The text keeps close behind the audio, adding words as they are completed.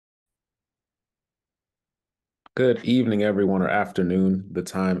Good evening, everyone, or afternoon. The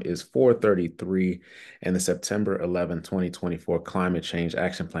time is 4:33, and the September 11, 2024 Climate Change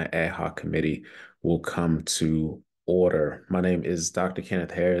Action Plan Ad Hoc Committee will come to order. My name is Dr.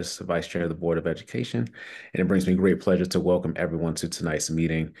 Kenneth Harris, Vice Chair of the Board of Education, and it brings me great pleasure to welcome everyone to tonight's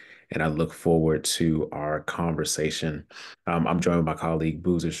meeting, and I look forward to our conversation. I'm joined by my colleague,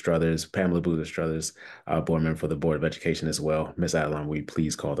 Boozer Struthers, Pamela Boozer Struthers, board member for the Board of Education as well. Ms. Adeline, will you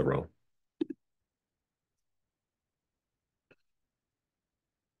please call the roll?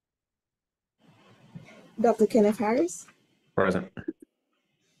 Dr. Kenneth Harris, Present.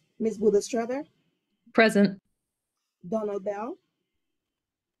 Ms. Buddha Strother, Present. Donald Bell,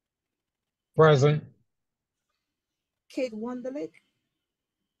 Present. Kate Wunderlich,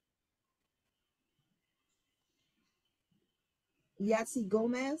 Yahtzee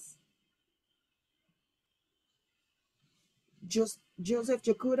Gomez, Joseph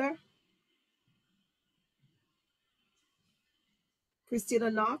Jakuda, Christina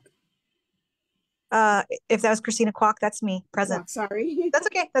Knock. If that was Christina Kwok, that's me. Present. Knock, sorry. That's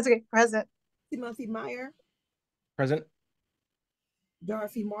okay. That's okay. Present. Timothy Meyer, Present.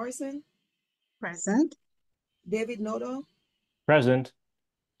 Dorothy Morrison, Present. David Noto, Present.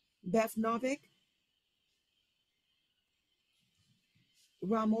 Beth Novick,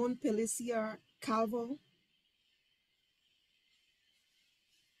 Ramon Pellicer Calvo,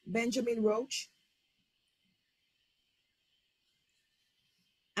 Benjamin Roach,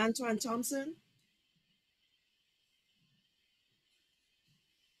 Antoine Thompson,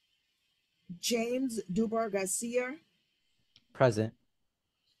 James Dubar Garcia, Present.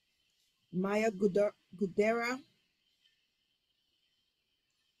 Maya Gudera,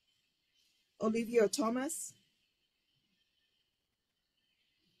 Olivia Thomas,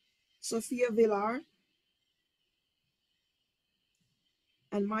 Sophia Villar,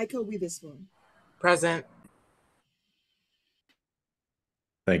 and Michael Witherspoon. Present.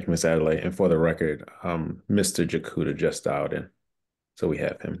 Thank you, Ms. Adelaide. And for the record, Mr. Jakuda just dialed in, so we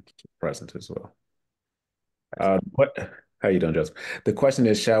have him present as well. How you doing, Joseph? The question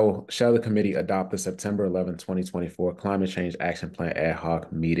is, shall the committee adopt the September 11, 2024 Climate Change Action Plan Ad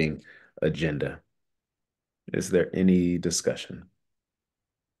Hoc meeting agenda? Is there any discussion?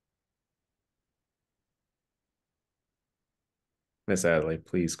 Ms. Adelaide,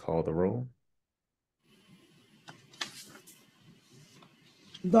 please call the roll.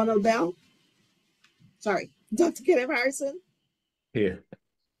 Donald Bell. Sorry, Dr. Kenneth Harrison. Here.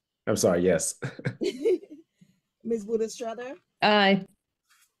 I'm sorry, yes. Ms. Buddha Strother, Aye.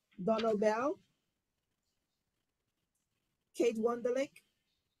 Donald Bell, Kate Wunderlich,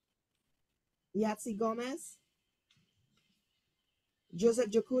 Yahtzee Gomez, Joseph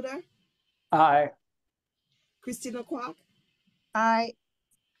Jakuda, Aye. Christina Kwok, Aye.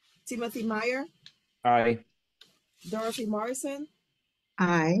 Timothy Meyer, Aye. Dorothy Morrison,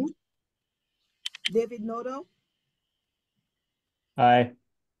 Aye. David Noto, Aye.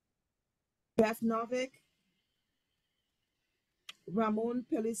 Beth Novick, Ramon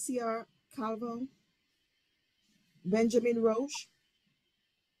Pellicer Calvo, Benjamin Roche,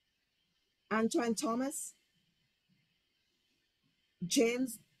 Antoine Thomas,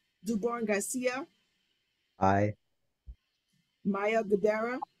 James Duborn Garcia, Aye. Maya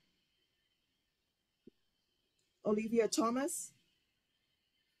Gudera, Olivia Thomas,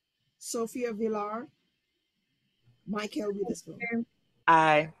 Sophia Villar, Michael Witherspoon.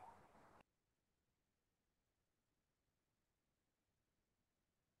 Aye.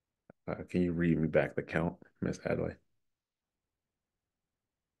 Can you read me back the count, Ms. Adelaide?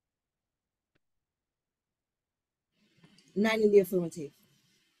 Nine in the affirmative.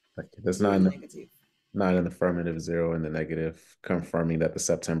 Okay, that's Zero in nine. the negative. 9 in the affirmative, 0 in the negative, confirming that the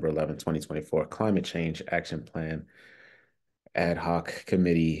September 11, 2024 Climate Change Action Plan Ad Hoc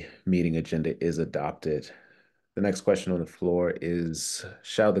Committee meeting agenda is adopted. The next question on the floor is,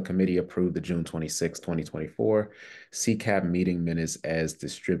 shall the committee approve the June 26, 2024 CCAP meeting minutes as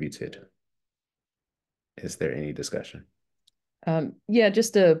distributed? Is there any discussion? Yeah,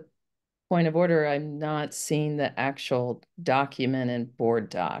 just a point of order. I'm not seeing the actual document in board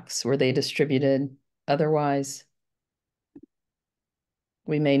docs. Were they distributed otherwise?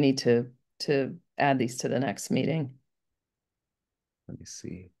 We may need to add these to the next meeting. Let me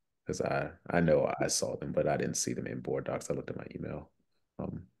see, because I know I saw them, but I didn't see them in board docs. I looked at my email.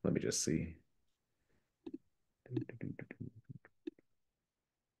 Let me just see.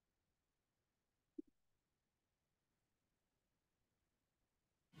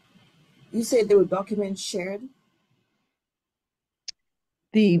 You said there were documents shared?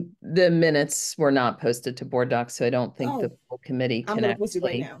 The minutes were not posted to board docs, so I don't think the full committee I'm can gonna post it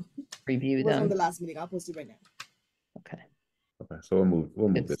right actually now. review It was them. on the last meeting. I'll post it right now. Okay, so we'll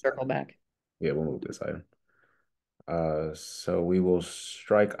move Could this. circle back. Yeah, we'll move this item. So we will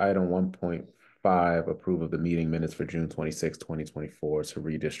strike item 1.5, approve of the meeting minutes for June 26, 2024, to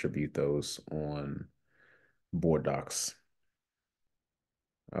redistribute those on board docs.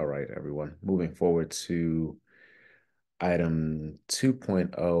 All right, everyone. Moving forward to item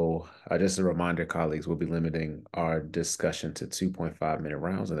 2.0, just a reminder, colleagues, we'll be limiting our discussion to 2.5-minute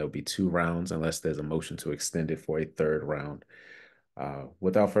rounds, and there'll be 2 rounds unless there's a motion to extend it for a 3rd round.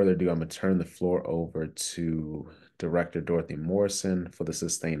 Without further ado, I'm going to turn the floor over to Director Dorothy Morrison for the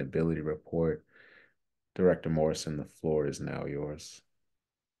sustainability report. Director Morrison, the floor is now yours.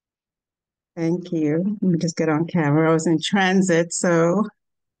 Thank you. Let me just get on camera. I was in transit, so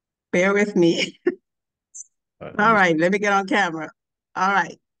bear with me. All right, let me get on camera. All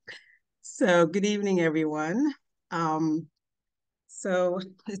right. So good evening, everyone. So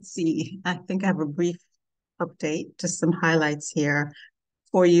let's see. I think I have a brief update, just some highlights here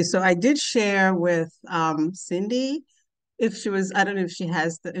for you. So I did share with Cindy, if she was, I don't know if she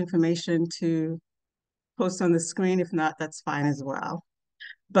has the information to post on the screen. If not, that's fine as well.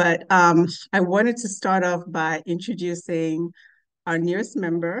 But I wanted to start off by introducing our newest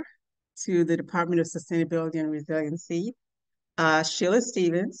member to the Department of Sustainability and Resiliency, Sheila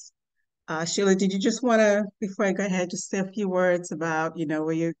Stevens. Sheila, did you just want to, before I go ahead, just say a few words about,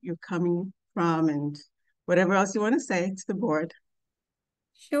 where you're coming from and whatever else you want to say to the board?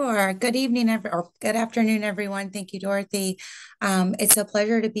 Sure. Good evening, or good afternoon, everyone. Thank you, Dorothy. It's a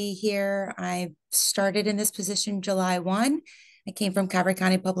pleasure to be here. I started in this position July 1. I came from Calvert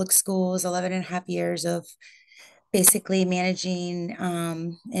County Public Schools, 11 and a half years of basically managing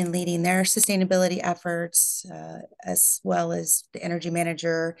and leading their sustainability efforts, as well as the energy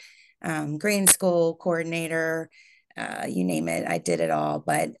manager, green school coordinator, you name it. I did it all.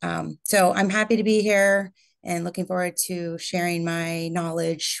 But so I'm happy to be here and looking forward to sharing my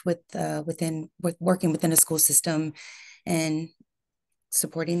knowledge with working within a school system and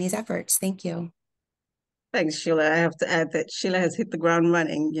supporting these efforts. Thank you. Thanks, Sheila. I have to add that Sheila has hit the ground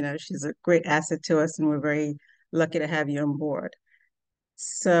running. She's a great asset to us, and we're very lucky to have you on board.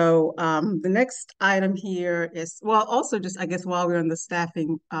 So the next item here is, well, also just, I guess, while we're on the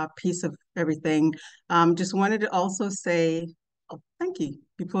staffing piece of everything, just wanted to also say, oh, thank you.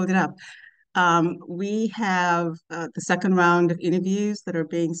 You pulled it up. We have the second round of interviews that are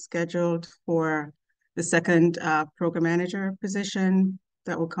being scheduled for the second program manager position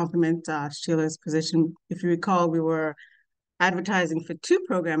that will complement Sheila's position. If you recall, we were advertising for 2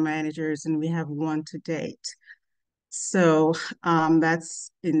 program managers and we have 1 to date. So that's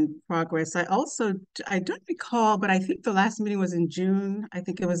in progress. I don't recall, but I think the last meeting was in June. I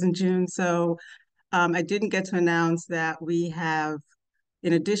think it was in June. So I didn't get to announce that we have,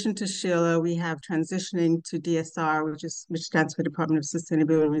 in addition to Sheila, we have transitioning to DSR, which stands for Department of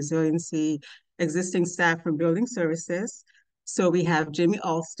Sustainability and Resiliency, existing staff from Building Services. So we have Jamie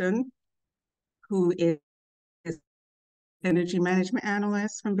Alston, who is Energy Management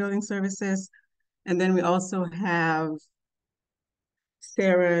Analyst from Building Services. And then we also have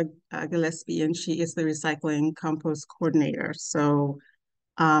Sarah Gillespie, and she is the Recycling Compost Coordinator. So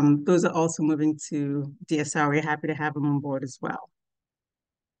those are also moving to DSR. We're happy to have them on board as well.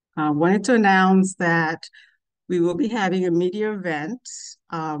 Wanted to announce that we will be having a media event.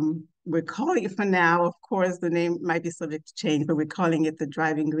 We're calling it, for now, of course, the name might be subject to change, but we're calling it the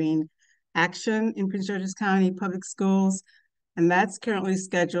Driving Green Action in Prince George's County Public Schools. And that's currently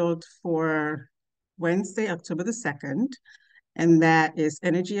scheduled for Wednesday, October the 2nd. And that is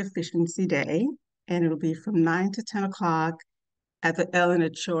Energy Efficiency Day. And it'll be from 9 to 10 o'clock at the Ellen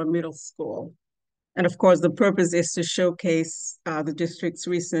Ochoa Middle School. And of course, the purpose is to showcase the district's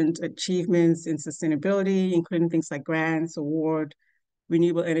recent achievements in sustainability, including things like grants, award,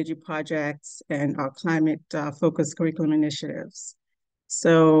 renewable energy projects, and our climate-focused curriculum initiatives.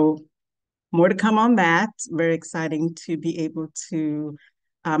 So more to come on that. Very exciting to be able to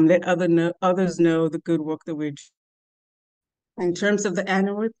let others know the good work that we're doing. In terms of the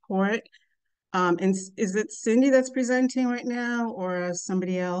annual report, and is it Cindy that's presenting right now or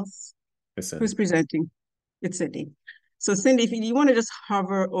somebody else? Who's presenting? It's Cindy. So Cindy, if you want to just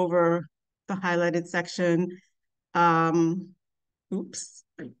hover over the highlighted section. Oops,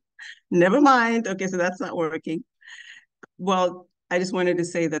 never mind. Okay, so that's not working. Well, I just wanted to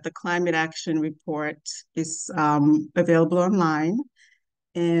say that the climate action report is available online.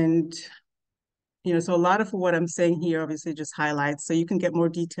 And, so a lot of what I'm saying here obviously just highlights, so you can get more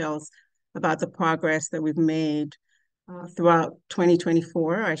details about the progress that we've made throughout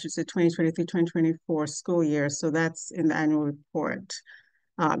 2024, or I should say 2023-2024 school year. So that's in the annual report.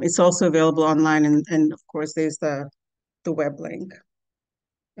 It's also available online, and of course there's the the web link.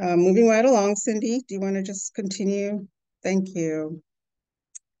 Moving right along, Cindy, do you want to just continue? Thank you.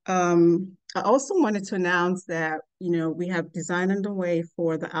 I also wanted to announce that, we have design underway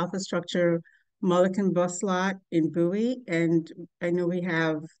for the Alpha Structure Mullican bus lot in Bowie. And I know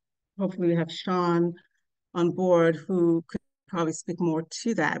hopefully we have Sean on board who could probably speak more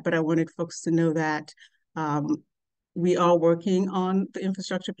to that, but I wanted folks to know that we are working on the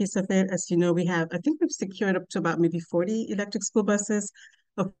infrastructure piece of it. As you know, I think we've secured up to about maybe 40 electric school buses.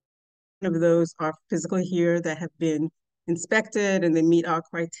 Of those are physically here that have been inspected and they meet our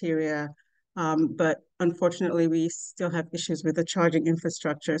criteria. But unfortunately, we still have issues with the charging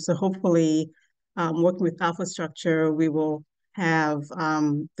infrastructure. So hopefully, working with Alpha Structure, we will have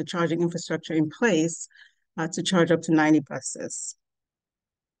the charging infrastructure in place to charge up to 90 buses.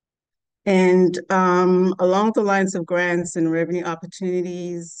 And along the lines of grants and revenue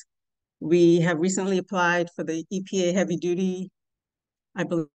opportunities, we have recently applied for the EPA heavy duty, I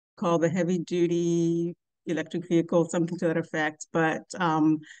believe called the heavy duty electric vehicle, something to that effect. But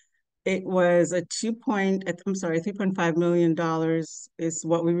it was a $3.5 million is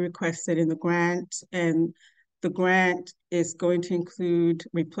what we requested in the grant. And the grant is going to include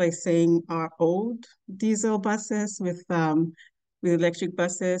replacing our old diesel buses with electric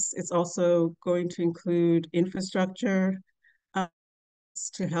buses. It's also going to include infrastructure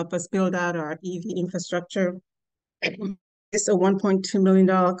to help us build out our EV infrastructure. It's a $1.2 million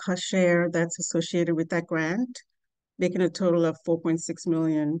cost share that's associated with that grant, making a total of $4.6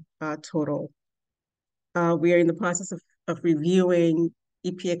 million total. We are in the process of reviewing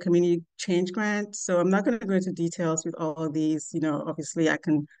EPA Community Change Grant. So I'm not going to go into details with all of these. Obviously I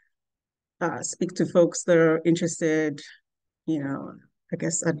can speak to folks that are interested, I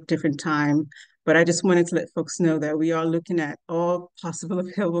guess at a different time. But I just wanted to let folks know that we are looking at all possible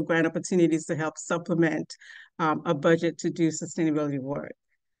available grant opportunities to help supplement a budget to do sustainability work.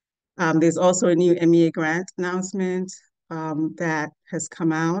 There's also a new MEA grant announcement that has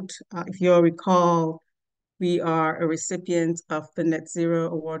come out. If you'll recall, we are a recipient of the Net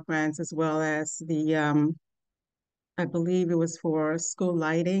Zero Award grants, as well as the, I believe it was for school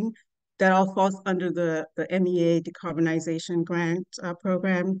lighting. That all falls under the MEA Decarbonization Grant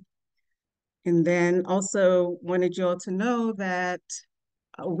program. And then also wanted you all to know that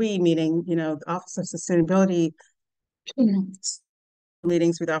we, meaning, the Office of Sustainability,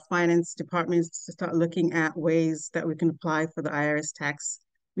 meetings with our finance departments to start looking at ways that we can apply for the IRS tax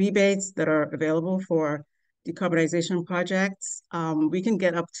rebates that are available for decarbonization projects. We can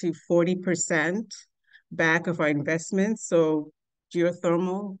get up to 40% back of our investments. So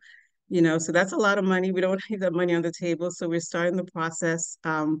geothermal, so that's a lot of money. We don't leave that money on the table. So we're starting the process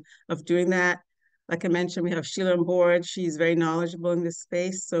of doing that. Like I mentioned, we have Sheila on board. She's very knowledgeable in this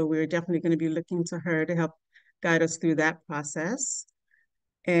space. So we're definitely going to be looking to her to help guide us through that process.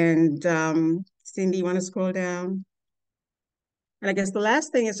 And Cindy, you want to scroll down? And I guess the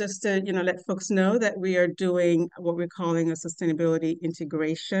last thing is just to, let folks know that we are doing what we're calling a sustainability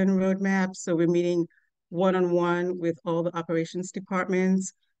integration roadmap. So we're meeting one-on-one with all the operations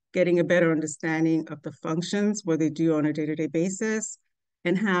departments, getting a better understanding of the functions, what they do on a day-to-day basis,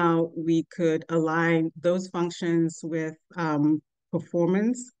 and how we could align those functions with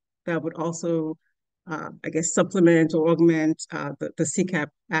performance that would also, I guess, supplement or augment the CCAP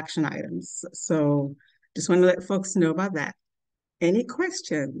action items. So just want to let folks know about that. Any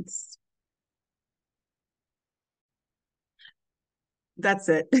questions? That's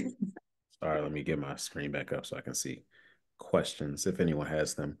it. Sorry, let me get my screen back up so I can see questions if anyone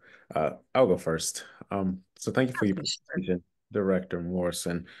has them. I'll go first. So thank you for your presentation, Director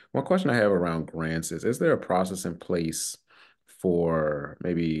Morrison. One question I have around grants is there a process in place for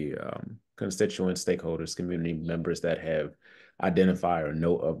maybe constituents, stakeholders, community members that have identified or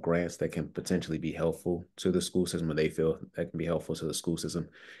know of grants that can potentially be helpful to the school system, or they feel that can be helpful to the school system?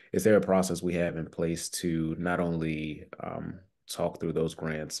 Is there a process we have in place to not only talk through those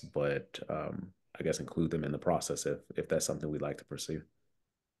grants, but I guess include them in the process if that's something we'd like to pursue?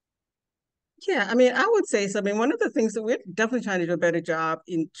 Yeah, I would say so. One of the things that we're definitely trying to do a better job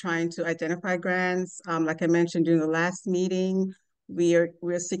in trying to identify grants. Like I mentioned during the last meeting, we're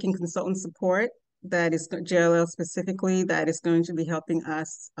seeking consultant support that is JLL specifically, that is going to be helping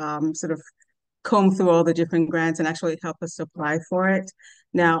us sort of comb through all the different grants and actually help us apply for it.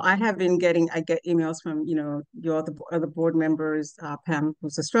 Now, I get emails from, your other board members, Pam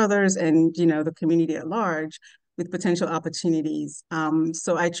Struthers, and, the community at large with potential opportunities.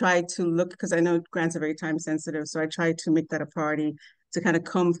 So I try to look, because I know grants are very time sensitive, so I try to make that a priority to kind of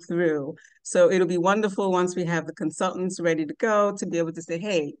comb through. So it'll be wonderful once we have the consultants ready to go to be able to say,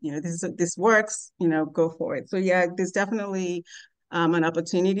 hey, this works, go for it. So yeah, there's definitely an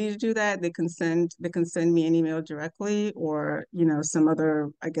opportunity to do that. They can send me an email directly, or some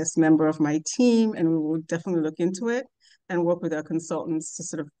other, I guess, member of my team, and we will definitely look into it and work with our consultants to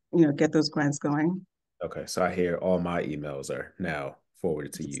sort of get those grants going. Okay, so I hear all my emails are now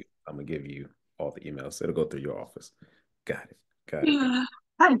forwarded to you. I'm gonna give you all the emails. It'll go through your office. Got it. Got it.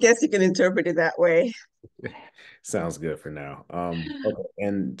 I guess you can interpret it that way. Sounds good for now. Okay.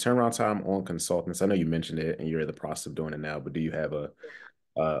 And turnaround time on consultants. I know you mentioned it and you're in the process of doing it now, but do you have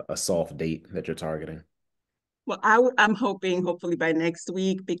a soft date that you're targeting? Well, I'm hopefully by next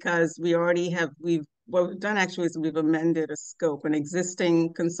week, because what we've done actually is we've amended an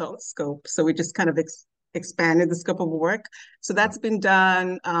existing consult scope. So we just kind of expanded the scope of work. So that's been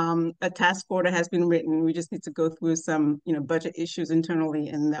done. A task order has been written. We just need to go through some, budget issues internally,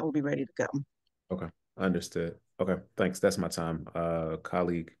 and that will be ready to go. Okay, understood. Okay, thanks. That's my time.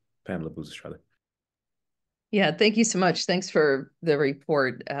 Colleague Pamela Buzestrelli. Yeah, thank you so much. Thanks for the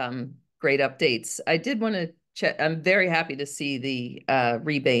report. Great updates. I did want to check. I'm very happy to see the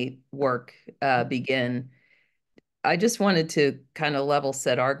rebate work begin. I just wanted to kind of level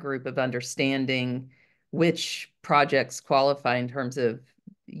set our group of understanding which projects qualify in terms of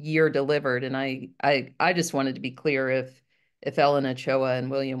year delivered. And I just wanted to be clear if Ellen Ochoa and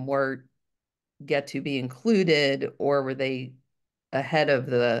William Wirt get to be included, or were they ahead of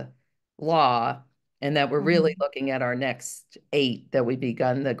the law, and that we're really looking at our next 8 that we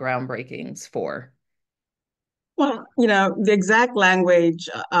begun the groundbreakings for. Well, the exact language,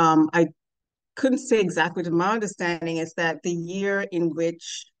 I couldn't say exactly, to my understanding is that the year in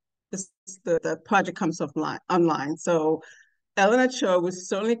which the project comes online. So Ellen Ochoa would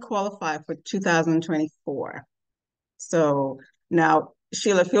certainly qualify for 2024. So now,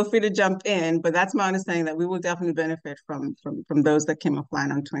 Sheila, feel free to jump in, but that's my understanding, that we will definitely benefit from those that came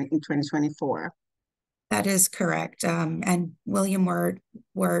offline in 2024. That is correct. And William Wirt,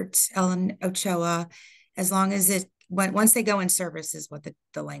 Ellen Ochoa, as long as once they go in service is what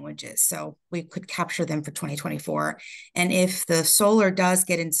the language is. So we could capture them for 2024. And if the solar does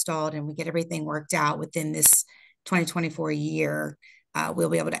get installed and we get everything worked out within this 2024 year, we'll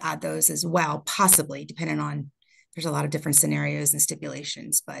be able to add those as well, possibly, depending on, there's a lot of different scenarios and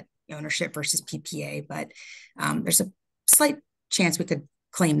stipulations, but ownership versus PPA, but there's a slight chance we could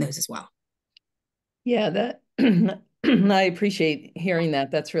claim those as well. Yeah, that I appreciate hearing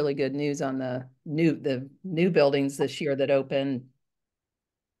that. That's really good news on the new buildings this year that open.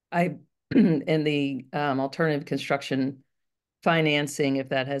 In the alternative construction financing, if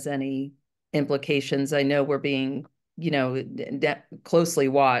that has any implications. I know we're being, closely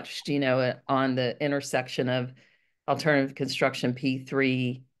watched, on the intersection of alternative construction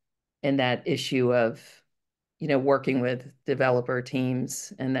P3 and that issue of, working with developer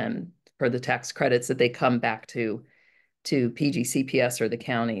teams, and then for the tax credits that they come back to PGCPS or the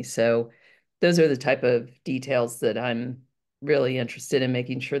county. So those are the type of details that I'm really interested in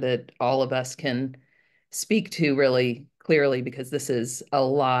making sure that all of us can speak to really clearly, because this is a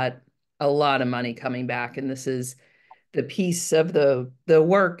lot of money coming back. And this is the piece of the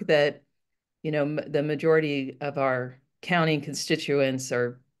work that, the majority of our county constituents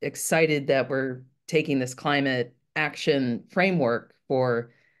are excited that we're taking this climate action framework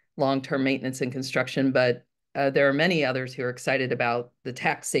for long-term maintenance and construction. But there are many others who are excited about the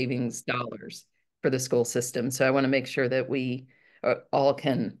tax savings dollars for the school system. So I want to make sure that we all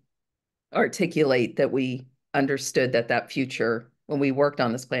can articulate that we understood that future, when we worked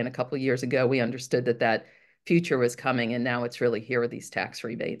on this plan a couple of years ago, we understood that future was coming, and now it's really here with these tax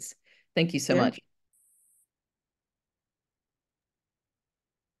rebates. Thank you so much.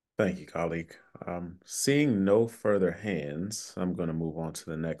 Thank you, colleague. Seeing no further hands, I'm going to move on to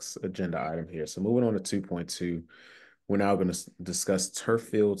the next agenda item here. So moving on to 2.2, we're now going to discuss turf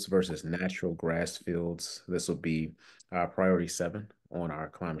fields versus natural grass fields. This will be priority 7 on our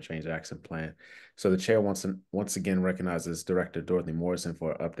climate change action plan. So the chair once again recognizes Director Dorothy Morrison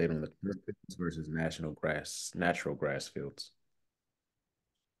for an update on the turf fields versus natural grass fields.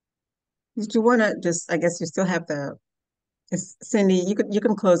 Did you want to just, I guess you still have Cindy, you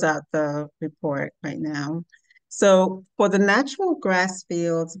can close out the report right now. So for the natural grass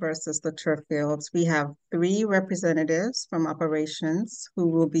fields versus the turf fields, we have 3 representatives from operations who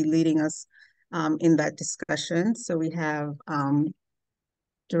will be leading us in that discussion. So we have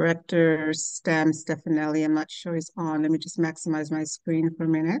Director Sam Stefanelli. I'm not sure he's on. Let me just maximize my screen for a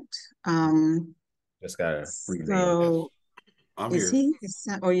minute. Just got so I'm is here.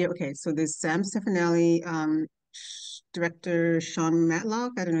 he? Oh yeah, okay. So there's Sam Stefanelli, Director Sean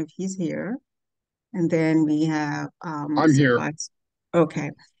Matlock. I don't know if he's here. And then we have I'm here. Okay.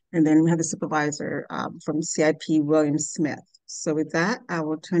 And then we have the supervisor from CIP, William Smith. So with that, I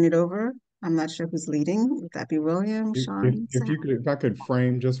will turn it over. I'm not sure who's leading. Would that be William, Sean? If I could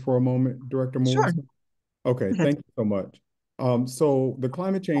frame just for a moment, Director Morris. Sure. Okay, Go ahead. thank you so much. So the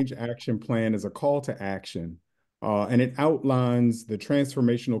Climate Change Action Plan is a call to action, and it outlines the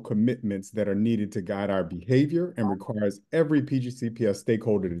transformational commitments that are needed to guide our behavior and requires every PGCPS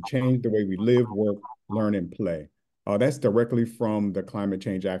stakeholder to change the way we live, work, learn, and play. That's directly from the Climate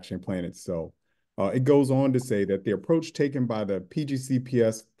Change Action Plan itself. It goes on to say that the approach taken by the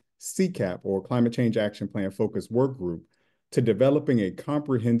PGCPS CCAP, or Climate Change Action Plan Focus Work Group, to developing a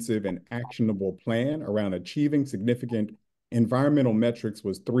comprehensive and actionable plan around achieving significant environmental metrics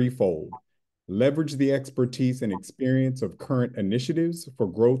was threefold. Leverage the expertise and experience of current initiatives for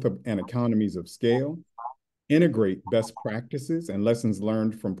growth and economies of scale. Integrate best practices and lessons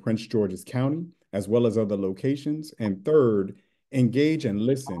learned from Prince George's County, as well as other locations. And third, engage and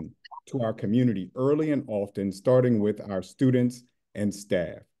listen to our community early and often, starting with our students and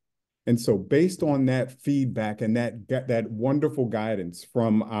staff. And so based on that feedback and that wonderful guidance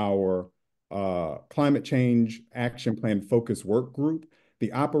from our Climate Change Action Plan Focus Work Group,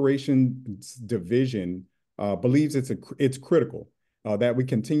 the Operations Division believes it's critical that we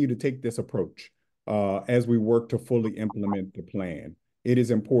continue to take this approach as we work to fully implement the plan. It is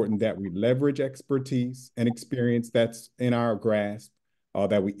important that we leverage expertise and experience that's in our grasp,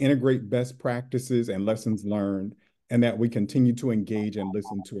 that we integrate best practices and lessons learned, and that we continue to engage and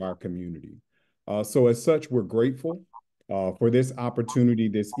listen to our community. So as such, we're grateful for this opportunity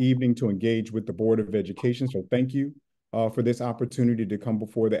this evening to engage with the Board of Education. So thank you for this opportunity to come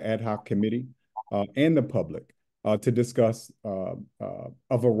before the ad hoc committee and the public to discuss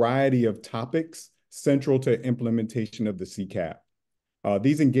a variety of topics central to implementation of the CCAP.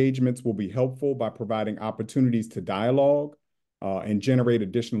 These engagements will be helpful by providing opportunities to dialogue and generate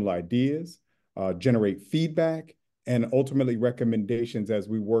additional ideas, generate feedback, and ultimately recommendations as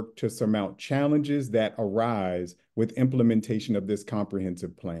we work to surmount challenges that arise with implementation of this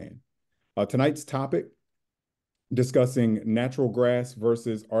comprehensive plan. Tonight's topic, discussing natural grass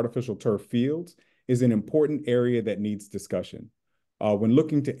versus artificial turf fields, is an important area that needs discussion. When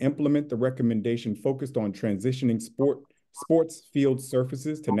looking to implement the recommendation focused on transitioning sports field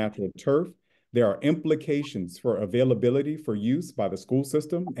surfaces to natural turf, there are implications for availability for use by the school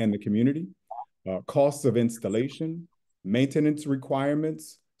system and the community. Costs of installation, maintenance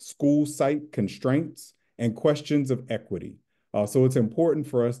requirements, school site constraints, and questions of equity. So it's important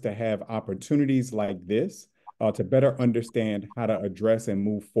for us to have opportunities like this to better understand how to address and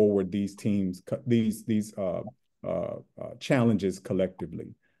move forward these challenges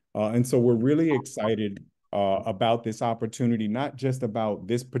collectively. And so we're really excited about this opportunity, not just about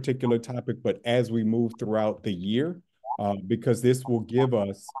this particular topic, but as we move throughout the year, because this will give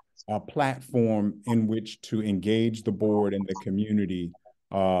us a platform in which to engage the board and the community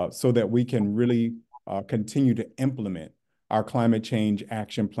so that we can really continue to implement our climate change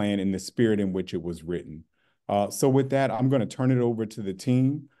action plan in the spirit in which it was written. So with that, I'm going to turn it over to the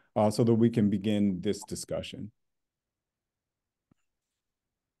team so that we can begin this discussion.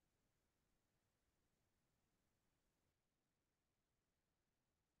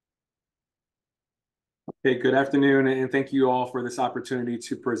 Okay, good afternoon, and thank you all for this opportunity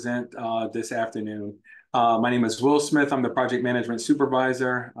to present this afternoon. My name is Will Smith. I'm the Project Management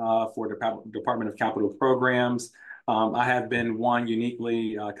Supervisor for the Department of Capital Programs. I have been one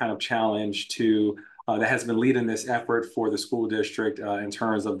uniquely kind of challenged that has been leading this effort for the school district in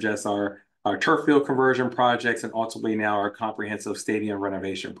terms of just our turf field conversion projects and ultimately now our comprehensive stadium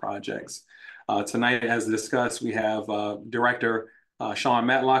renovation projects. Tonight, as discussed, we have Director Sean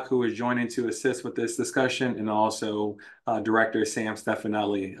Matlock, who is joining to assist with this discussion, and also Director Sam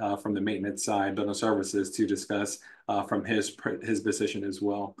Stefanelli from the maintenance side, building services, to discuss from his position as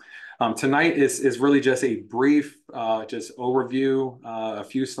well. Tonight is really just a brief just overview, a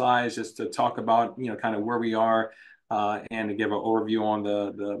few slides just to talk about, kind of where we are and to give an overview on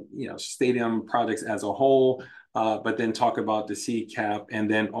the stadium projects as a whole, but then talk about the CCAP, and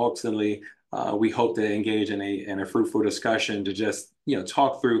then ultimately we hope to engage in a fruitful discussion to just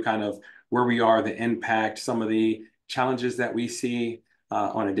talk through kind of where we are, the impact, some of the challenges that we see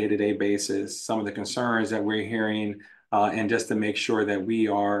on a day-to-day basis, some of the concerns that we're hearing, and just to make sure that we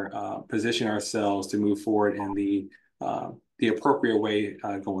are positioning ourselves to move forward in the appropriate way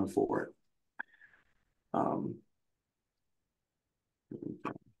going forward.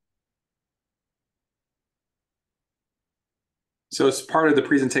 So as part of the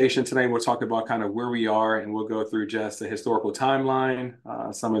presentation tonight, we'll talk about kind of where we are, and we'll go through just the historical timeline,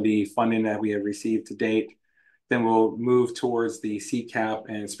 some of the funding that we have received to date. Then we'll move towards the CCAP,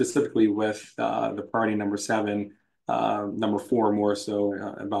 and specifically with the priority number 7, number 4 more so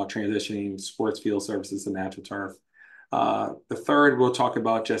about transitioning sports field services to natural turf. The third, we'll talk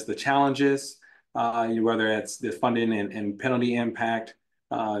about just the challenges, whether it's the funding and penalty impact,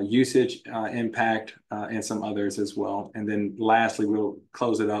 usage impact, and some others as well. And then lastly, we'll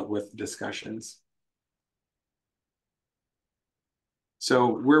close it out with discussions. So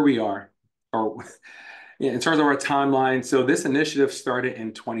where we are, or in terms of our timeline, so this initiative started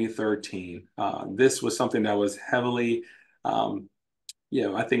in 2013. This was something that was heavily,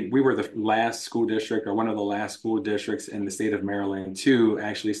 I think we were the last school district, or one of the last school districts in the state of Maryland to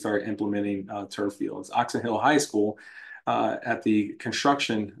actually start implementing turf fields. Oxon Hill High School, at the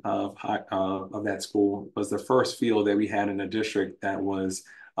construction of that school, was the first field that we had in a district that was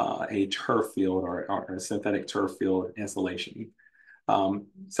a turf field or a synthetic turf field installation.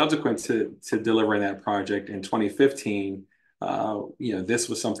 Subsequent to delivering that project in 2015, this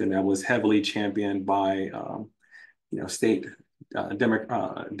was something that was heavily championed by state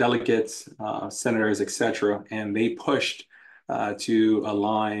delegates, senators, etc., and they pushed to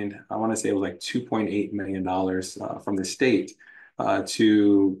align, I want to say it was like $2.8 million from the state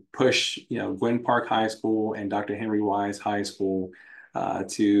to push, Gwynn Park High School and Dr. Henry Wise High School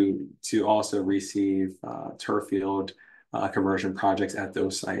to also receive turf field conversion projects at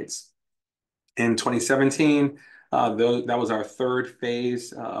those sites. In 2017, that was our third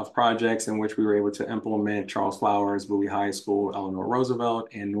phase of projects in which we were able to implement Charles Flowers, Bowie High School, Eleanor Roosevelt,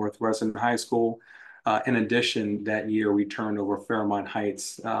 and Northwestern High School. In addition, that year we turned over Fairmont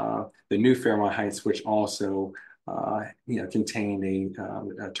Heights, the new Fairmont Heights, which also contained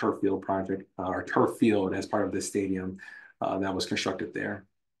a turf field project, or turf field as part of the stadium that was constructed there.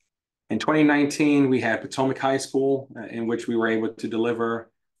 In 2019, we had Potomac High School, in which we were able to deliver,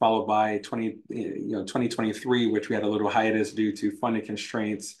 followed by 2023, which we had a little hiatus due to funding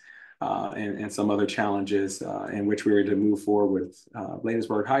constraints and some other challenges, in which we were to move forward with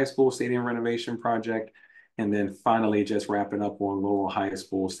Bladensburg High School stadium renovation project, and then finally just wrapping up on Lowell High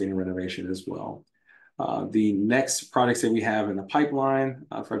School stadium renovation as well. The next projects that we have in the pipeline,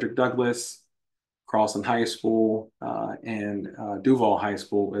 Frederick Douglass, Carlson High School, and Duval High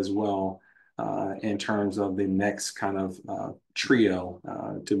School as well, in terms of the next kind of trio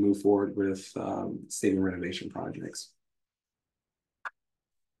to move forward with stadium renovation projects.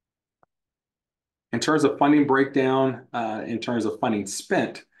 In terms of funding breakdown, in terms of funding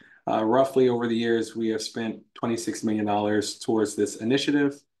spent, roughly over the years, we have spent $26 million towards this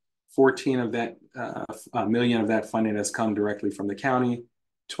initiative. 14 of that million of that funding has come directly from the county.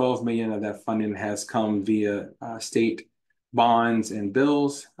 12 million of that funding has come via state bonds and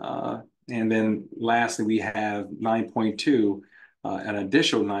bills. And then lastly, we have 9.2, an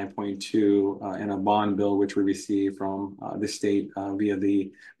additional 9.2 in a bond bill, which we received from the state via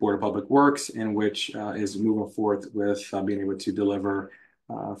the Board of Public Works, in which is moving forth with being able to deliver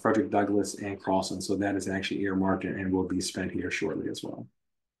Frederick Douglass and Carlson. So that is actually earmarked and will be spent here shortly as well.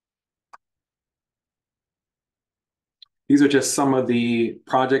 These are just some of the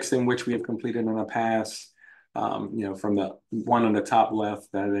projects in which we have completed in the past. From the one on the top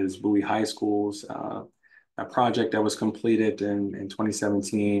left, that is Bowie High School's a project that was completed in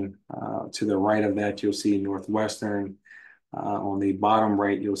 2017. To the right of that, you'll see Northwestern. On the bottom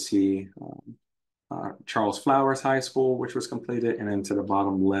right, you'll see Charles Flowers High School, which was completed. And then to the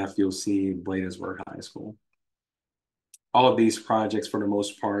bottom left, you'll see Bladensburg High School. All of these projects, for the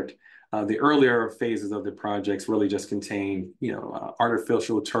most part, the earlier phases of the projects really just contain,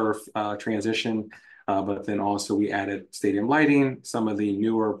 artificial turf transition, but then also we added stadium lighting. Some of the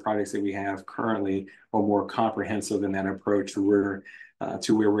newer projects that we have currently are more comprehensive in that approach, to where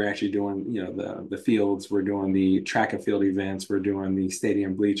we're actually doing, the fields. We're doing the track and field events. We're doing the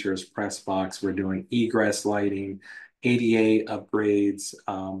stadium bleachers, press box. We're doing egress lighting, ADA upgrades.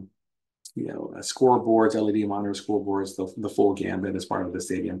 Scoreboards, LED monitor scoreboards, the full gambit as part of the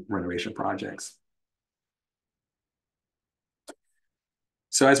stadium renovation projects.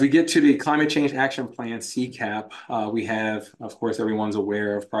 So as we get to the Climate Change Action Plan, CCAP, we have, of course, everyone's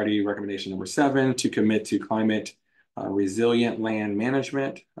aware of priority recommendation number 7, to commit to climate resilient land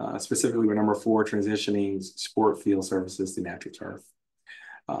management, specifically with number 4, transitioning sport field services to natural turf.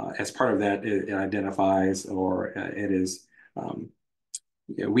 As part of that, it identifies, or it is,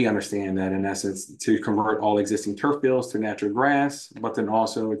 we understand that in essence, to convert all existing turf fields to natural grass, but then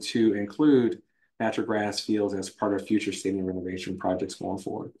also to include natural grass fields as part of future stadium renovation projects going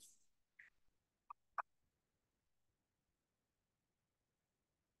forward.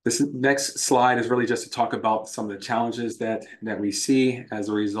 This next slide is really just to talk about some of the challenges that we see as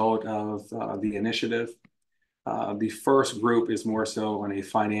a result of the initiative. The first group is more so on a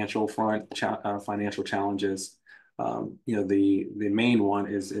financial front, financial challenges. The main one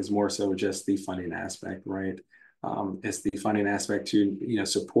is more so just the funding aspect, right? It's the funding aspect to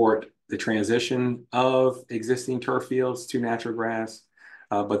support the transition of existing turf fields to natural grass,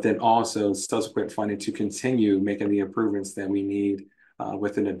 but then also subsequent funding to continue making the improvements that we need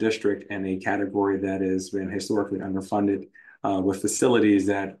within a district and a category that has been historically underfunded, with facilities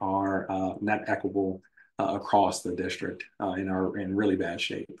that are not equitable across the district and are in really bad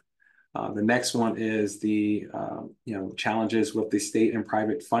shape. The next one is the challenges with the state and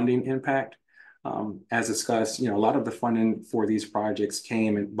private funding impact. As discussed, a lot of the funding for these projects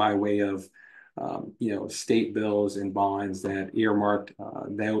came by way of state bills and bonds that earmarked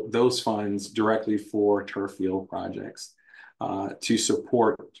those funds directly for turf field projects to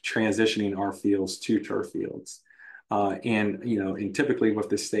support transitioning our fields to turf fields. And typically with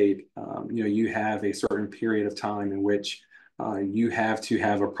the state, you have a certain period of time in which you have to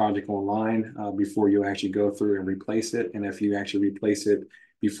have a project online before you actually go through and replace it. And if you actually replace it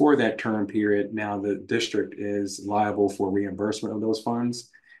before that term period, now the district is liable for reimbursement of those funds.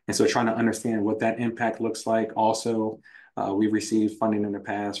 And so trying to understand what that impact looks like. Also, we've received funding in the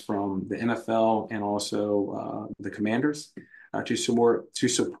past from the NFL and also the Commanders to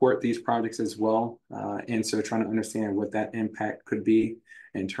support these projects as well. And so trying to understand what that impact could be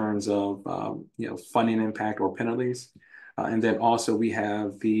in terms of funding impact or penalties. And then also we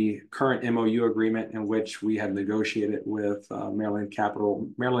have the current MOU agreement in which we have negotiated with Maryland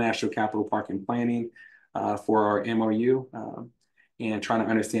National Capital Park and Planning for our MOU, and trying to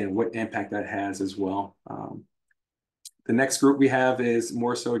understand what impact that has as well. The next group we have is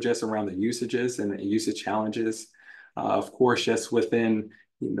more so just around the usages and the usage challenges. Of course, just within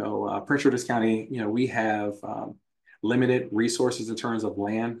Prince George's County, we have limited resources in terms of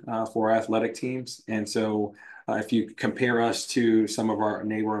land for our athletic teams, and so if you compare us to some of our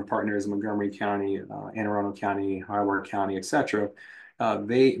neighboring partners, Montgomery County, Anne Arundel County, Howard County, et cetera,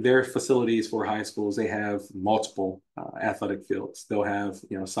 their facilities for high schools, they have multiple athletic fields. They'll have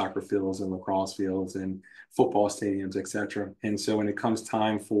soccer fields and lacrosse fields and football stadiums, et cetera. And so when it comes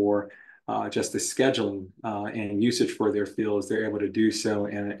time for just the scheduling and usage for their fields, they're able to do so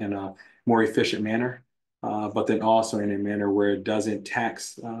in a more efficient manner, but then also in a manner where it doesn't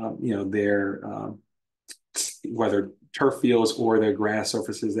tax their whether turf fields or their grass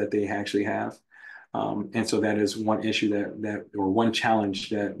surfaces that they actually have. And so that is one issue or one challenge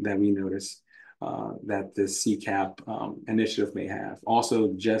that we notice that the CCAP initiative may have.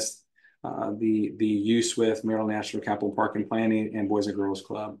 Also, just the use with Maryland National Capital Park and Planning and Boys and Girls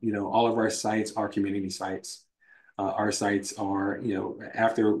Club. All of our sites are community sites. Our sites are,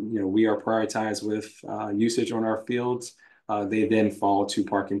 after we are prioritized with usage on our fields, they then fall to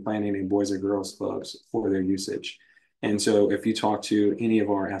Park and Planning and Boys and Girls Clubs for their usage. And so if you talk to any of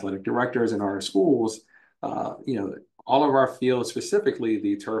our athletic directors in our schools, all of our fields, specifically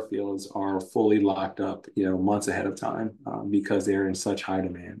the turf fields, are fully locked up, months ahead of time because they're in such high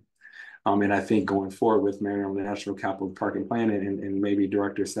demand. And I think going forward with Maryland National Capital Park and Planning and maybe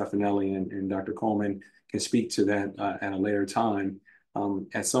Director Stefanelli and Dr. Coleman can speak to that at a later time.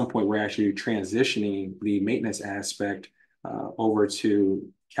 At some point, we're actually transitioning the maintenance aspect over to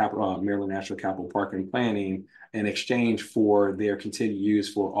Maryland National Capital Park and Planning in exchange for their continued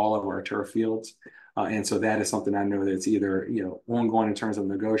use for all of our turf fields. And so that is something I know that's either ongoing in terms of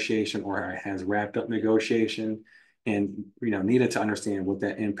negotiation or has wrapped up negotiation, and needed to understand what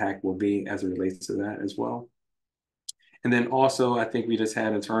that impact will be as it relates to that as well. And then also, I think we just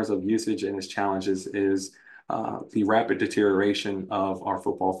had in terms of usage and its challenges is the rapid deterioration of our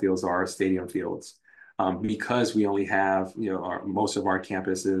football fields, our stadium fields. Because we only have, most of our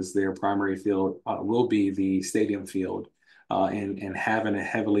campuses, their primary field will be the stadium field, and having to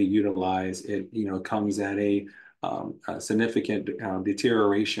heavily utilize it, comes at a significant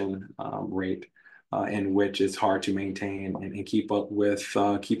deterioration rate, in which it's hard to maintain and keep up with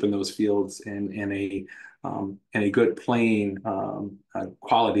keeping those fields in a good playing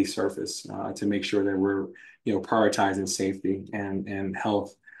quality surface to make sure that we're prioritizing safety and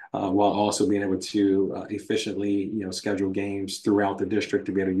health. While also being able to efficiently, schedule games throughout the district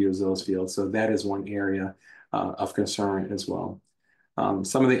to be able to use those fields. So that is one area of concern as well.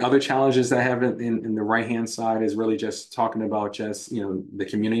 Some of the other challenges I have in the right-hand side is really just talking about just, the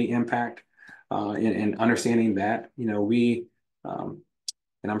community impact and understanding that, we,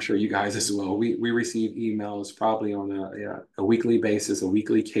 and I'm sure you guys as well, we receive emails probably on a weekly basis, a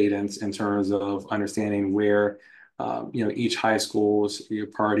weekly cadence in terms of understanding where each high school's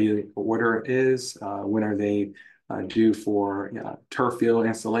priority order is, when are they due for turf field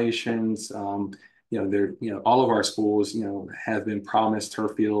installations. All of our schools, have been promised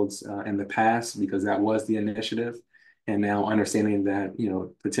turf fields in the past because that was the initiative. And now understanding that,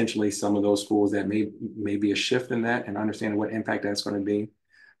 potentially some of those schools that may be a shift in that and understanding what impact that's going to be.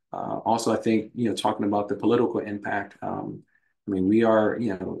 Also, I think, talking about the political impact, we are,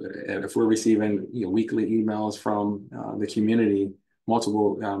 if we're receiving, weekly emails from the community,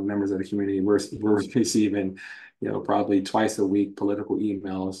 multiple members of the community, we're receiving, probably twice a week political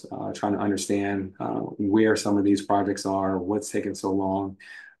emails, trying to understand where some of these projects are, what's taking so long,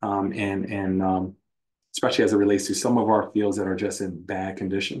 and especially as it relates to some of our fields that are just in bad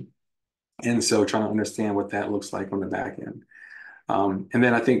condition. And so trying to understand what that looks like on the back end. And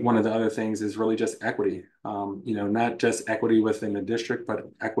then I think one of the other things is really just equity, not just equity within the district, but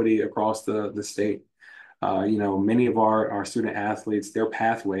equity across the state. Many of our student athletes, their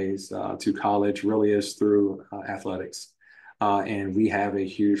pathways to college really is through athletics. And we have a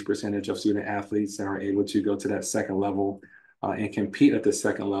huge percentage of student athletes that are able to go to that second level and compete at the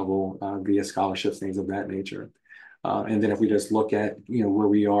second level via scholarships, things of that nature. And then if we just look at, where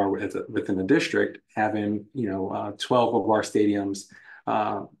we are within the district, having, 12 of our stadiums,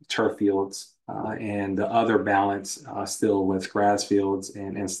 turf fields, and the other balance still with grass fields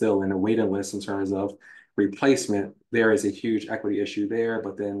and still in the waiting list in terms of replacement, there is a huge equity issue there.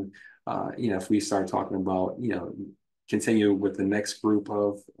 But then, if we start talking about, continue with the next group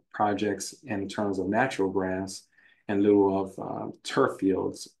of projects in terms of natural grass in lieu of turf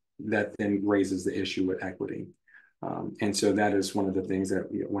fields, that then raises the issue with equity. And so that is one of the things that,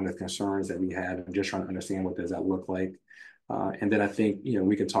 one of the concerns that we had, and just trying to understand what does that look like. And then I think,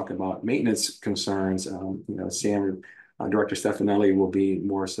 we can talk about maintenance concerns. Sam, Director Stefanelli will be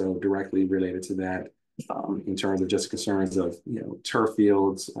more so directly related to that in terms of just concerns of, turf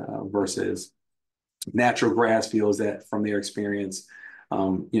fields versus natural grass fields that from their experience,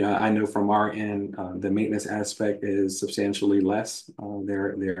 I know from our end, the maintenance aspect is substantially less.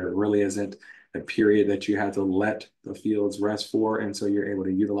 There really isn't a period that you have to let the fields rest for, and so you're able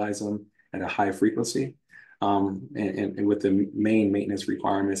to utilize them at a high frequency. And with the main maintenance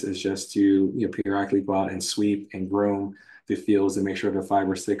requirements is just to periodically go out and sweep and groom the fields and make sure the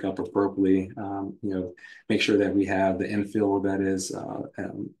fibers stick up appropriately. Make sure that we have the infill that is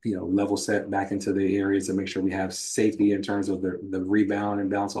level set back into the areas and make sure we have safety in terms of the rebound and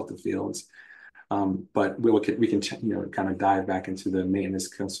bounce off the fields. But we can kind of dive back into the maintenance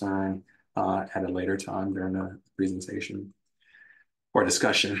concern at a later time during the presentation or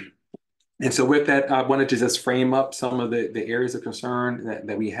discussion. And so with that, I wanted to just frame up some of the areas of concern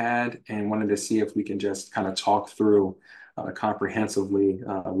that we had and wanted to see if we can just kind of talk through comprehensively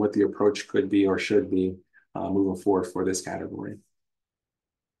what the approach could be or should be moving forward for this category.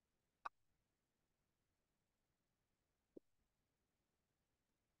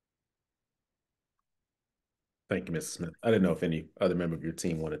 Thank you, Mrs. Smith. I didn't know if any other member of your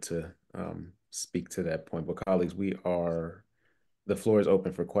team wanted to speak to that point, but colleagues, the floor is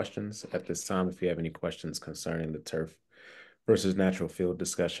open for questions at this time. If you have any questions concerning the turf versus natural field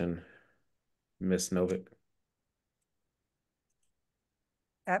discussion, Ms. Novick.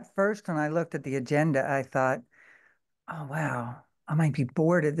 At first, when I looked at the agenda, I thought, oh, wow, I might be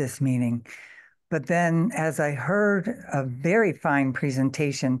bored at this meeting. But then as I heard a very fine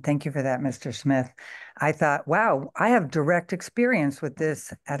presentation, thank you for that, Mr. Smith, I thought, wow, I have direct experience with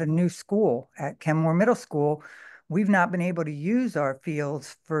this at a new school, at Kenmore Middle School. We've not been able to use our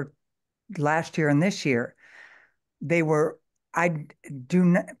fields for last year and this year. Please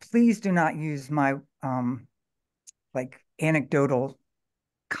do not use my anecdotal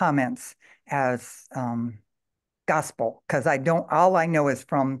comments as gospel, because all I know is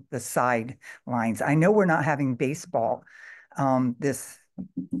from the sidelines. I know we're not having baseball for this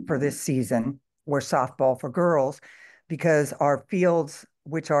season, or softball for girls, because our fields,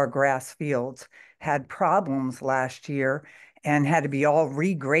 which are grass fields, had problems last year and had to be all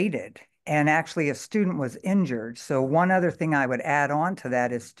regraded. And actually a student was injured. So one other thing I would add on to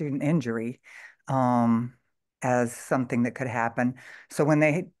that is student injury as something that could happen. So when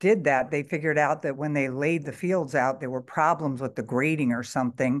they did that, they figured out that when they laid the fields out, there were problems with the grading or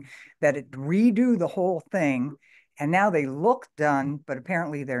something, that it redo the whole thing. And now they look done, but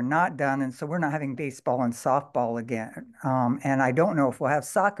apparently they're not done. And so we're not having baseball and softball again. And I don't know if we'll have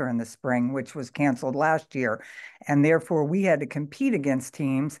soccer in the spring, which was canceled last year. And therefore we had to compete against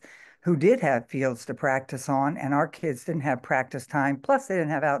teams who did have fields to practice on, and our kids didn't have practice time. Plus they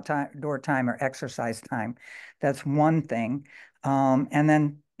didn't have outdoor time or exercise time. That's one thing. And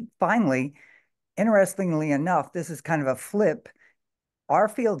then finally, interestingly enough, this is kind of a flip. Our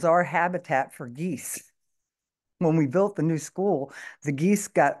fields are habitat for geese. When we built the new school, the geese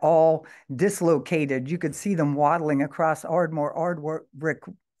got all dislocated. You could see them waddling across Ardmore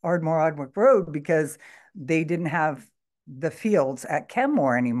Ardwick Road because they didn't have the fields at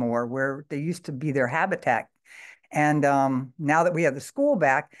Kenmore anymore, where they used to be their habitat. And now that we have the school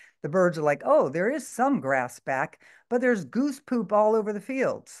back, the birds are like, oh, there is some grass back, but there's goose poop all over the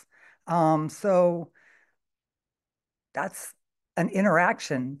fields. So that's an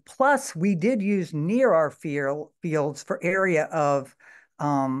interaction. Plus, we did use near our fields for area of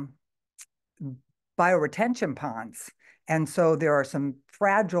bioretention ponds. And so there are some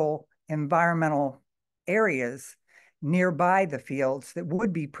fragile environmental areas nearby the fields that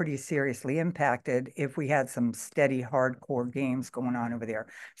would be pretty seriously impacted if we had some steady hardcore games going on over there.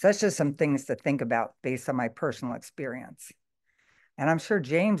 So that's just some things to think about based on my personal experience. And I'm sure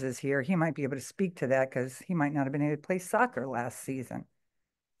James is here. He might be able to speak to that because he might not have been able to play soccer last season.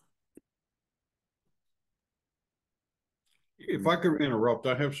 If I could interrupt,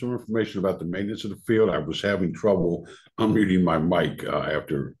 I have some information about the maintenance of the field. I was having trouble unmuting my mic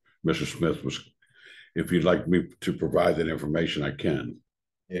after Mr. Smith was. If you'd like me to provide that information, I can.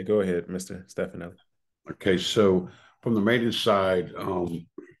 Yeah, go ahead, Mr. Stefanelli. Okay, so from the maintenance side,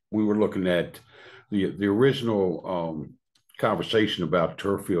 we were looking at the original conversation about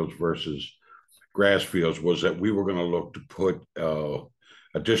turf fields versus grass fields was that we were going to look to put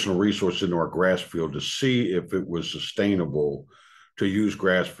additional resources into our grass field to see if it was sustainable to use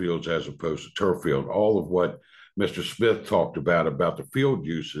grass fields as opposed to turf field. All of what Mr. Smith talked about the field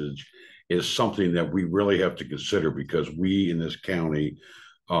usage is something that we really have to consider because we in this county,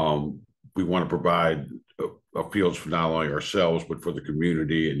 we want to provide fields for not only ourselves, but for the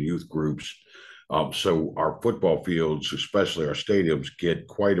community and youth groups. So our football fields, especially our stadiums, get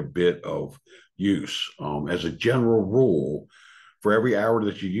quite a bit of use. As a general rule, for every hour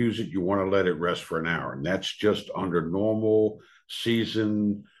that you use it, you want to let it rest for an hour. And that's just under normal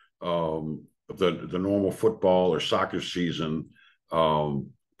season, the normal football or soccer season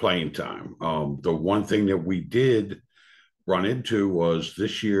playing time. The one thing that we did run into was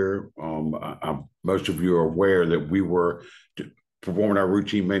this year, most of you are aware that we were performing our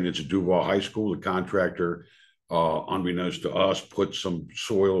routine maintenance at Duval High School. The contractor, unbeknownst to us, put some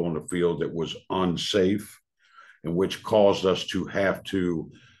soil on the field that was unsafe, and which caused us to have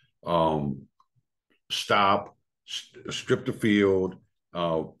to stop, strip the field,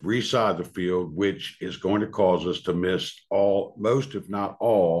 reside the field, which is going to cause us to miss most, if not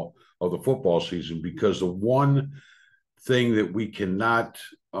all, of the football season, because the one thing that we cannot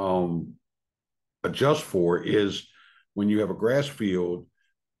adjust for is when you have a grass field,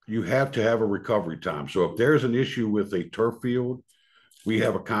 you have to have a recovery time. So if there's an issue with a turf field, we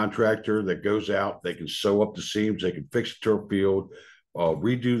have a contractor that goes out, they can sew up the seams, they can fix the turf field,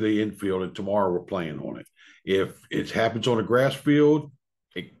 redo the infield, and tomorrow we're playing on it. If it happens on a grass field,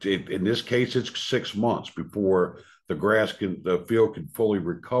 in this case, it's 6 months before the field can fully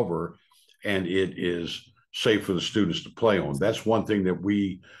recover and it is safe for the students to play on. That's one thing that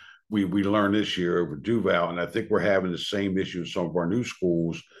we learned this year over Duval, and I think we're having the same issue in some of our new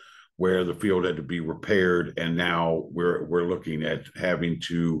schools where the field had to be repaired, and now we're looking at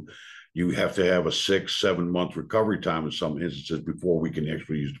you have to have a 6-7 month recovery time in some instances before we can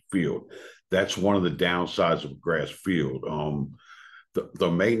actually use the field. That's one of the downsides of a grass field.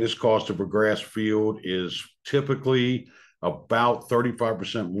 The maintenance cost of a grass field is typically about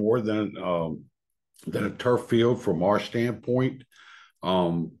 35% more than a turf field from our standpoint.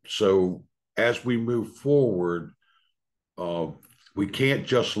 So as we move forward, we can't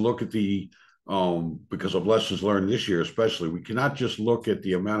just look at because of lessons learned this year, especially, we cannot just look at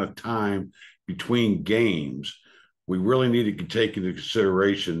the amount of time between games. We really need to take into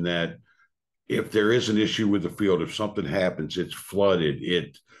consideration that if there is an issue with the field, if something happens, it's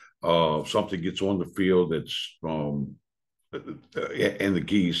flooded, something gets on the field that's, and the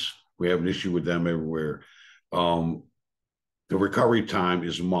geese, we have an issue with them everywhere. The recovery time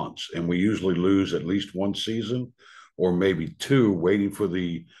is months, and we usually lose at least one season or maybe two waiting for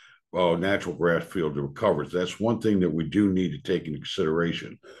the natural grass field to recover. So that's one thing that we do need to take into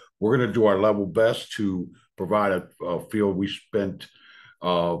consideration. We're going to do our level best to provide a field. We spent,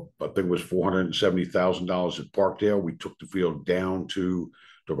 I think it was $470,000 at Parkdale. We took the field down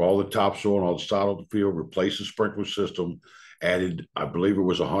took all the topsoil and all the sod of the field, replaced the sprinkler system, added, I believe it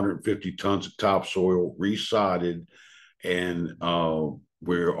was 150 tons of topsoil, resodded, and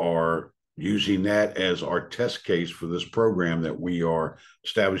we are using that as our test case for this program that we are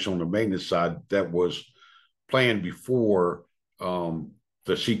establishing on the maintenance side that was planned before the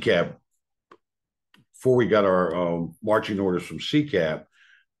CCAP before we got our marching orders from CCAP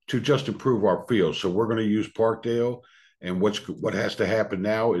to just improve our field. So we're going to use Parkdale. And what has to happen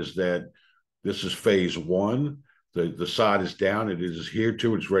now is that this is phase one. The sod is down. It is adhered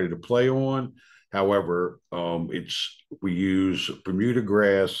to. It's ready to play on. However, we use Bermuda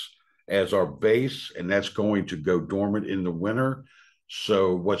grass as our base, and that's going to go dormant in the winter.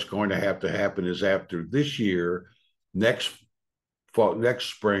 So what's going to happen is after this year, next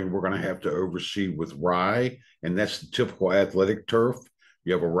spring, we're going to have to oversee with rye, and that's the typical athletic turf.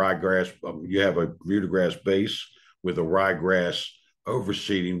 You have a ryegrass, you have a Bermuda grass base with a ryegrass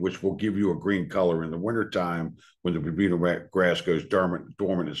overseeding, which will give you a green color in the wintertime when the Bermuda grass goes dormant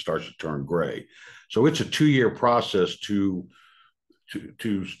and starts to turn gray. So it's a 2-year process to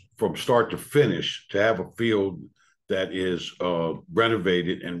from start to finish to have a field that is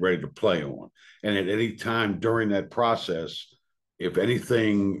renovated and ready to play on. And at any time during that process, if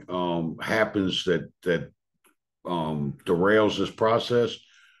anything happens that derails this process,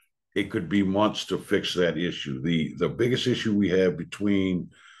 it could be months to fix that issue. The biggest issue we have between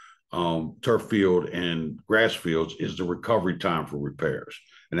turf field and grass fields is the recovery time for repairs.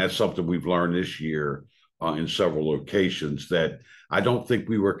 And that's something we've learned this year in several locations that I don't think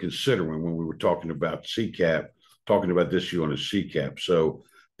we were considering when we were talking about CCAP, talking about this issue on a CCAP. So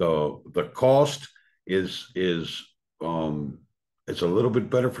the cost is it's a little bit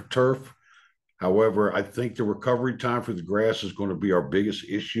better for turf. However, I think the recovery time for the grass is going to be our biggest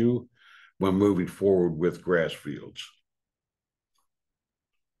issue when moving forward with grass fields.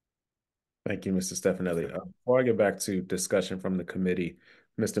 Thank you, Mr. Stefanelli. Before I get back to discussion from the committee,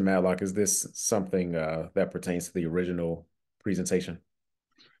 Mr. Matlock, is this something that pertains to the original presentation?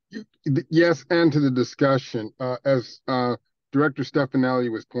 Yes, and to the discussion. As Director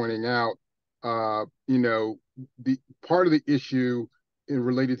Stefanelli was pointing out, the part of the issue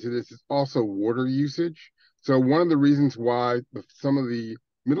related to this is also water usage. So one of the reasons why some of the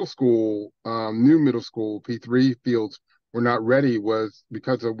middle school, new middle school P3 fields were not ready was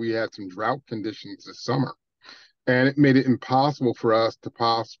because we had some drought conditions this summer. And it made it impossible for us to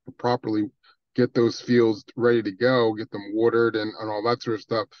properly get those fields ready to go, get them watered and all that sort of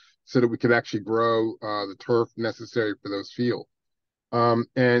stuff, so that we could actually grow the turf necessary for those fields. And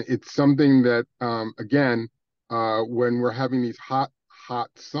it's something that, again, when we're having these hot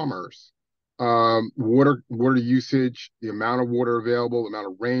summers, water usage, the amount of water available, the amount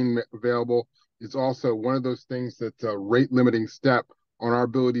of rain available is also one of those things that's a rate limiting step on our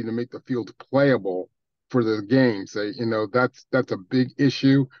ability to make the field playable for the game. So, that's a big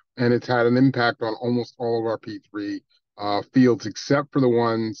issue, and it's had an impact on almost all of our P3 fields, except for the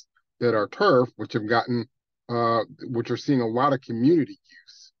ones that are turf, which have gotten, which are seeing a lot of community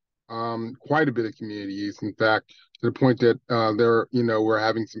use, quite a bit of community use. In fact, to the point that we're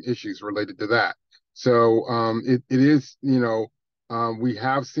having some issues related to that. So it is, we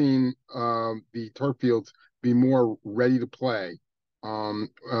have seen the turf fields be more ready to play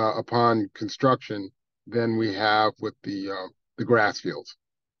upon construction than we have with the grass fields.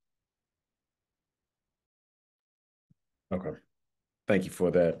 Okay. Thank you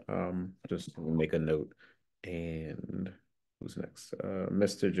for that. Just make a note. And who's next?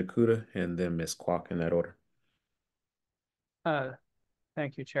 Mr. Jakuda and then Ms. Kwok in that order.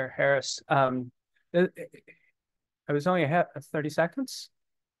 Thank you, Chair Harris. I was only ahead of 30 seconds.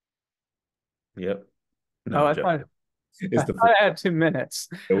 Yep. No, I thought I had 2 minutes.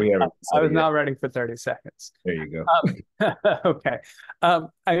 So I was not ready for 30 seconds. There you go. Okay. I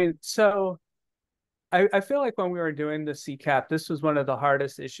mean, so I feel like when we were doing the CCAP, this was one of the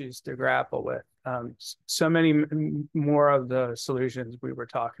hardest issues to grapple with. So many more of the solutions we were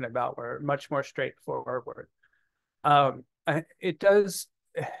talking about were much more straightforward. It does,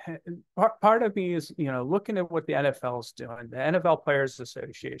 part of me is, looking at what the NFL is doing. The NFL Players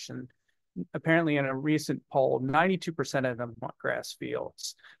Association, apparently in a recent poll, 92% of them want grass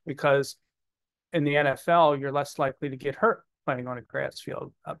fields, because in the NFL, you're less likely to get hurt playing on a grass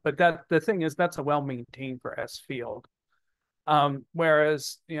field. But the thing is, that's a well-maintained grass field.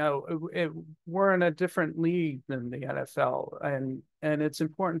 Whereas, we're in a different league than the NFL, and it's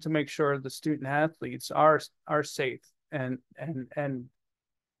important to make sure the student athletes are safe and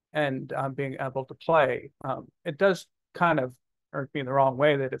being able to play. It does kind of irk me the wrong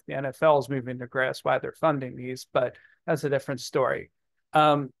way that if the NFL is moving to grass, why they're funding these, but that's a different story.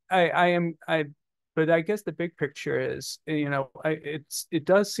 But I guess the big picture is, it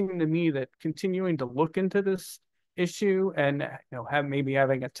does seem to me that continuing to look into this issue and maybe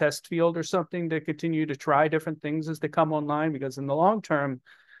having a test field or something to continue to try different things as they come online, because in the long term,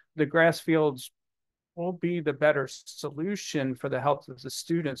 the grass fields will be the better solution for the health of the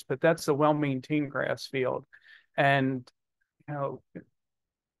students, but that's a well-maintained grass field. And, you know,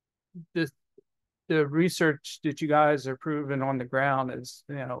 the research that you guys are proving on the ground is,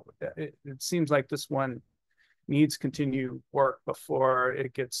 you know, it seems like this one needs continued work before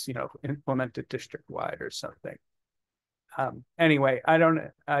it gets, you know, implemented district-wide or something. Anyway,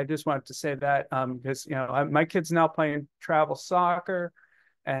 I just wanted to say that because, you know, my kid's now playing travel soccer,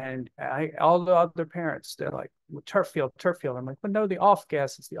 and all the other parents, they're like, turf field. I'm like, well, no, the off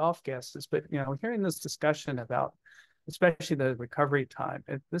gases. But, you know, hearing this discussion about, especially the recovery time,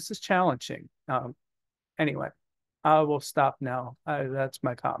 this is challenging. Anyway, I will stop now. That's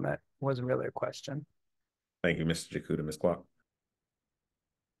my comment. It wasn't really a question. Thank you, Mr. Jakuda. Ms. Clark.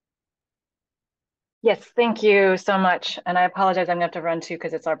 Yes, thank you so much. And I apologize, I'm gonna have to run too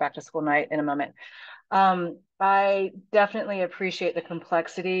because it's our back to school night in a moment. I definitely appreciate the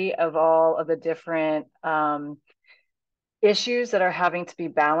complexity of all of the different issues that are having to be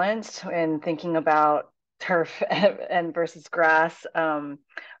balanced in thinking about turf and versus grass.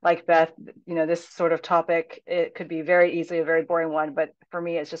 Like Beth, you know, this sort of topic, it could be very easily a very boring one, but for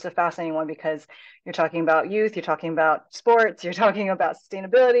me, it's just a fascinating one because you're talking about youth, you're talking about sports, you're talking about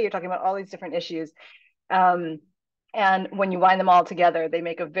sustainability, you're talking about all these different issues. And when you wind them all together, they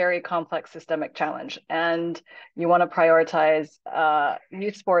make a very complex systemic challenge. And you want to prioritize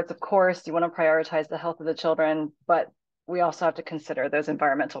youth sports, of course, you want to prioritize the health of the children, but we also have to consider those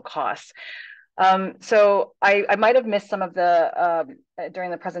environmental costs. So I might have missed some of the,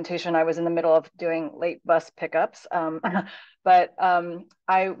 during the presentation, I was in the middle of doing late bus pickups, but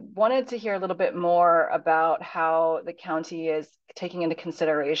I wanted to hear a little bit more about how the county is taking into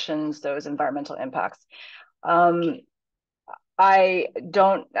considerations those environmental impacts. I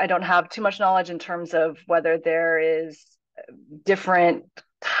don't have too much knowledge in terms of whether there is different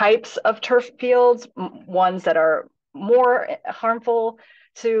types of turf fields, ones that are more harmful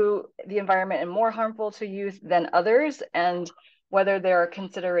to the environment and more harmful to youth than others, and whether there are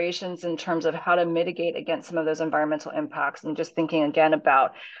considerations in terms of how to mitigate against some of those environmental impacts. And just thinking again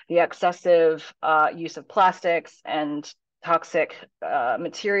about the excessive use of plastics and toxic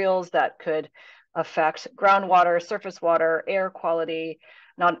materials that could affect groundwater, surface water, air quality,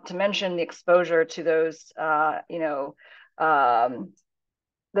 not to mention the exposure to those, you know,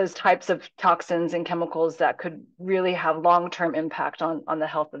 those types of toxins and chemicals that could really have long-term impact on the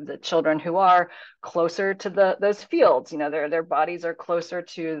health of the children who are closer to those fields. You know, their bodies are closer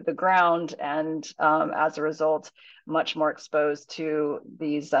to the ground, and as a result, much more exposed to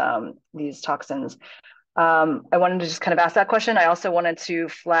these toxins. I wanted to just kind of ask that question. I also wanted to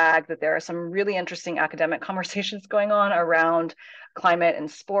flag that there are some really interesting academic conversations going on around climate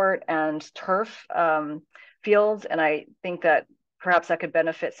and sport and turf fields, and I think that perhaps that could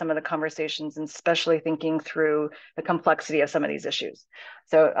benefit some of the conversations, and especially thinking through the complexity of some of these issues.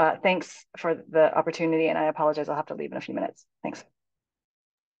 So thanks for the opportunity, and I apologize, I'll have to leave in a few minutes. Thanks.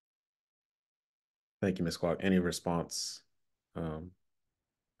 Thank you, Ms. Clark. Any response?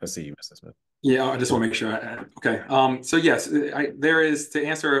 I see you, Mr. Smith. Yeah, I just want to make sure. Okay. So yes, there is, to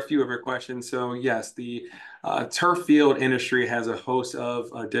answer a few of your questions. So yes, the turf field industry has a host of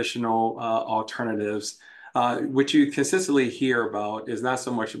additional alternatives. What you consistently hear about is not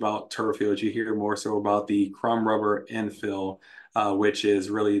so much about turf fields. You hear more so about the crumb rubber infill, which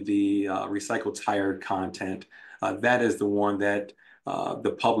is really the recycled tire content. That is the one that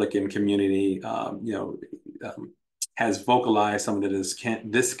the public and community, has vocalized some of the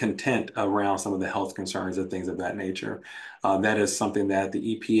discontent around some of the health concerns and things of that nature. That is something that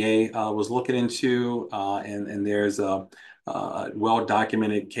the EPA was looking into, and there's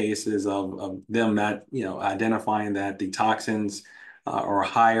well-documented cases of them not, identifying that the toxins are a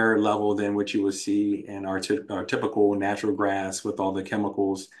higher level than what you would see in our typical natural grass with all the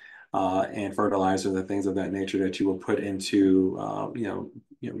chemicals and fertilizers and things of that nature that you will put into,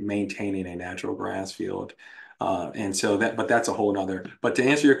 maintaining a natural grass field. And so but that's a whole nother, but to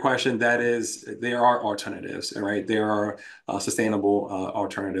answer your question, there are alternatives, right? There are sustainable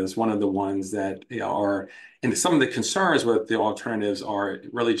alternatives. One of the ones that are, and some of the concerns with the alternatives are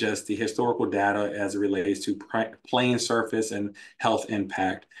really just the historical data as it relates to playing surface and health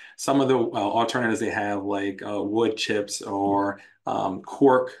impact. Some of the alternatives they have, like wood chips or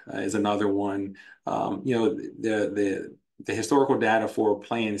cork is another one. the historical data for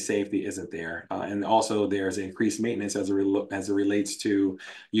playing safety isn't there. And also there's increased maintenance as it relates to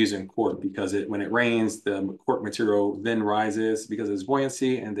using cork, because when it rains, the cork material then rises because of its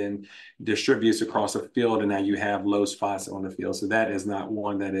buoyancy and then distributes across the field, and now you have low spots on the field. So that is not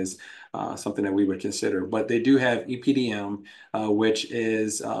one that is something that we would consider. But they do have EPDM, which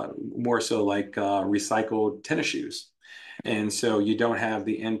is more so like recycled tennis shoes. And so you don't have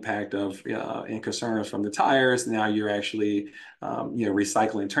the impact of and concerns from the tires. Now you're actually,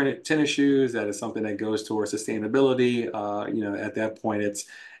 recycling tennis shoes. That is something that goes towards sustainability. At that point,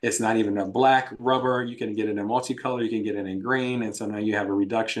 it's not even a black rubber. You can get it in multicolor. You can get it in green. And so now you have a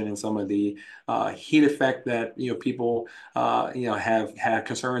reduction in some of the heat effect that, people, have had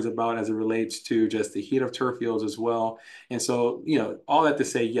concerns about as it relates to just the heat of turf fields as well. And so, all that to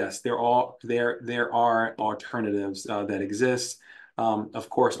say, yes, there are alternatives that exist. Of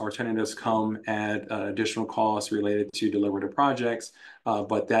course, alternatives come at additional costs related to deliberative projects,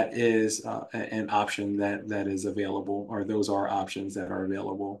 but that is an option that is available, or those are options that are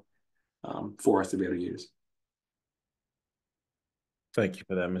available for us to be able to use. Thank you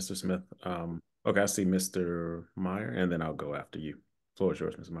for that, Mr. Smith. Okay, I see Mr. Meyer, and then I'll go after you. Floor is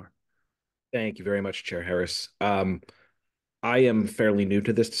yours, Mr. Meyer. Thank you very much, Chair Harris. I am fairly new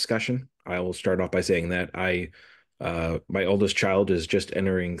to this discussion. I will start off by saying that my oldest child is just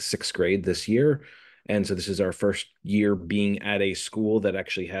entering 6th grade this year. And so this is our first year being at a school that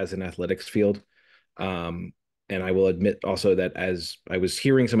actually has an athletics field. And I will admit also that as I was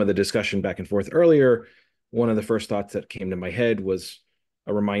hearing some of the discussion back and forth earlier, one of the first thoughts that came to my head was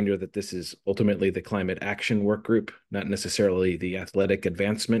a reminder that this is ultimately the climate action work group, not necessarily the athletic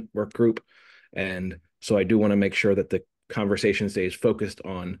advancement work group. And so I do want to make sure that the conversation stays focused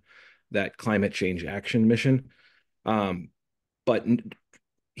on that climate change action mission. But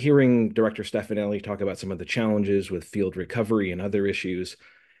hearing Director Stefanelli talk about some of the challenges with field recovery and other issues,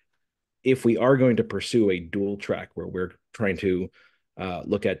 if we are going to pursue a dual track where we're trying to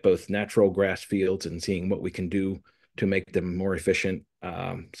look at both natural grass fields and seeing what we can do to make them more efficient,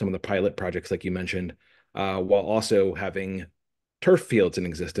 some of the pilot projects like you mentioned, while also having turf fields in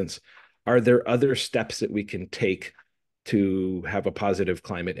existence, are there other steps that we can take to have a positive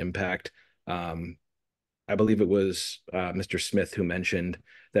climate impact? I believe it was Mr. Smith who mentioned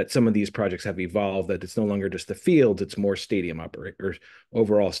that some of these projects have evolved, that it's no longer just the fields, it's more stadium or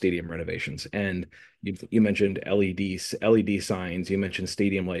overall stadium renovations. And you mentioned LED signs, you mentioned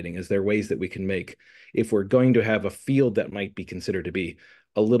stadium lighting. Is there ways that we can make, if we're going to have a field that might be considered to be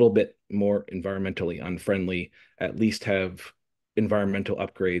a little bit more environmentally unfriendly, at least have environmental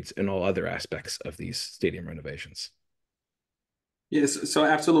upgrades in all other aspects of these stadium renovations? Yes, so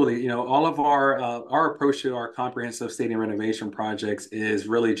absolutely. All of our approach to our comprehensive stadium renovation projects is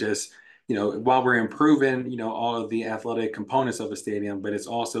really just, while we're improving, all of the athletic components of a stadium, but it's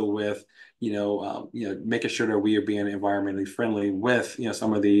also with, making sure that we are being environmentally friendly with,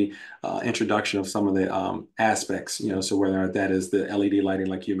 some of the introduction of some of the aspects, so whether that is the LED lighting,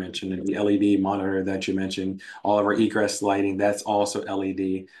 like you mentioned, and the LED monitor that you mentioned, all of our egress lighting, that's also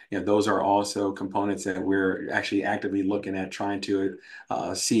LED. Those are also components that we're actually actively looking at, trying to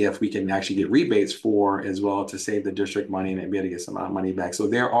see if we can actually get rebates for as well, to save the district money and be able to get some money back. So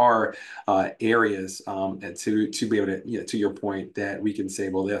there are areas to be able to, to your point, that we can say,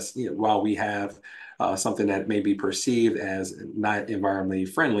 well, this, while we have something that may be perceived as not environmentally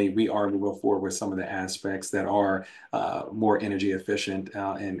friendly, we are moving forward with some of the aspects that are more energy efficient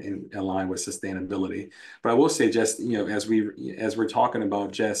and aligned with sustainability. But I will say, just as we're talking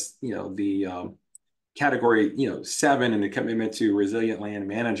about just the category 7 and the commitment to resilient land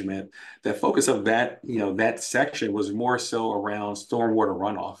management, the focus of that that section was more so around stormwater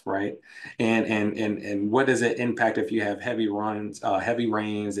runoff, right? And what does it impact if you have heavy rains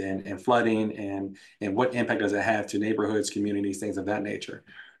and flooding, and what impact does it have to neighborhoods, communities, things of that nature?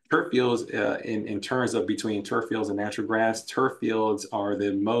 Turf fields, in terms of between turf fields and natural grass, turf fields are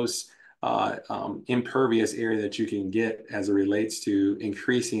the most impervious area that you can get as it relates to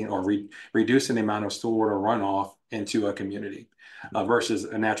increasing or reducing the amount of stormwater runoff into a community, versus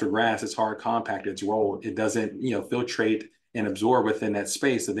a natural grass. It's hard, compact, it's rolled. It doesn't, filtrate and absorb within that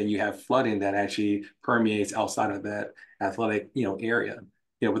space. So then you have flooding that actually permeates outside of that athletic, area.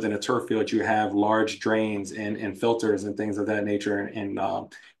 Within a turf field, you have large drains and filters and things of that nature, and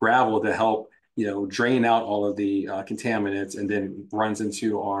gravel to help drain out all of the contaminants, and then runs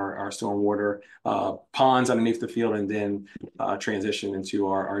into our stormwater ponds underneath the field, and then transition into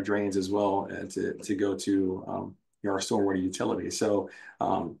our drains as well, and to go to our stormwater utilities. So,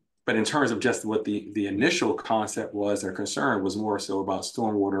 but in terms of just what the initial concept was, or concern was more so about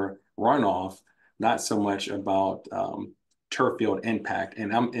stormwater runoff, not so much about turf field impact.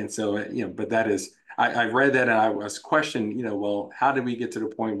 And so, but that is, I read that and I was questioned, well, how did we get to the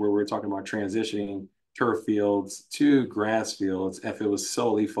point where we're talking about transitioning turf fields to grass fields if it was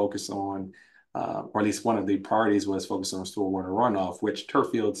solely focused on, or at least one of the parties was focused on stormwater runoff, which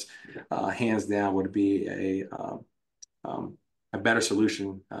turf fields, hands down, would be a better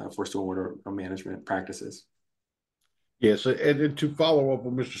solution for stormwater management practices. Yes, and to follow up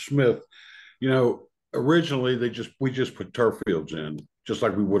on Mr. Smith, originally we just put turf fields in, just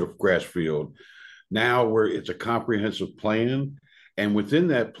like we would a grass field. Now it's a comprehensive plan, and within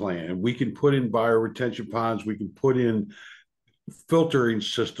that plan, we can put in bioretention ponds, we can put in filtering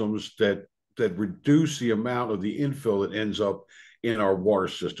systems that reduce the amount of the infill that ends up in our water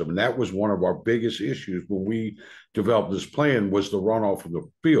system. And that was one of our biggest issues when we developed this plan, was the runoff from the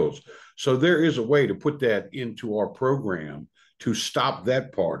fields. So there is a way to put that into our program to stop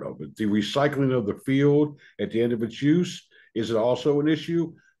that part of it. The recycling of the field at the end of its use is also an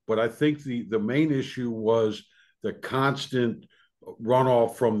issue, but I think the main issue was the constant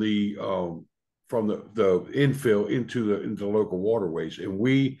runoff from the infill into the local waterways,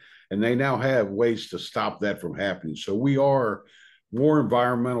 and they now have ways to stop that from happening. So we are more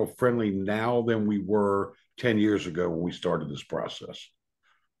environmental friendly now than we were 10 years ago when we started this process.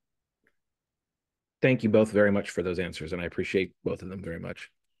 Thank you both very much for those answers, and I appreciate both of them very much.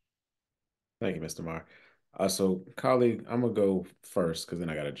 Thank you, Mr. Marr. So, colleague, I'm going to go first because then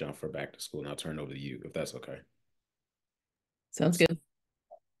I got to jump for back to school, and I'll turn it over to you, if that's okay. Sounds good.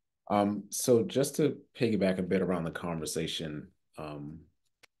 So just to piggyback a bit around the conversation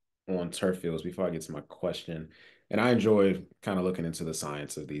on turf fields before I get to my question, and I enjoy kind of looking into the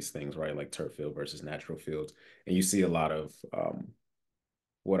science of these things, right? Like turf field versus natural fields. And you see a lot of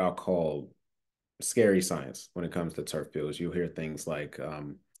what I'll call scary science when it comes to turf fields. You'll hear things like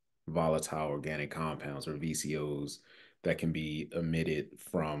volatile organic compounds, or VCOs, that can be emitted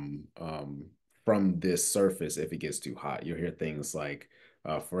from this surface if it gets too hot. You'll hear things like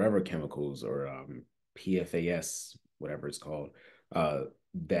forever chemicals, or PFAS, whatever it's called.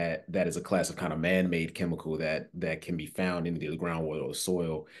 That is a class of kind of man-made chemical that can be found in the groundwater or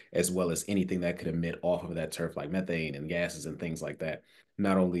soil, as well as anything that could emit off of that turf, like methane and gases and things like that.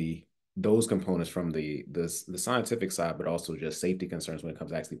 Not only those components from the scientific side, but also just safety concerns when it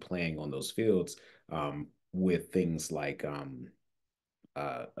comes to actually playing on those fields, with things like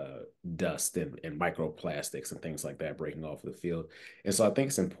dust and microplastics and things like that breaking off of the field. And so I think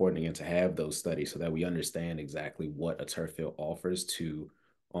it's important, again, to have those studies so that we understand exactly what a turf field offers to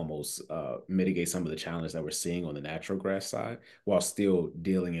almost mitigate some of the challenges that we're seeing on the natural grass side, while still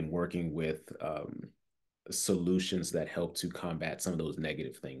dealing and working with solutions that help to combat some of those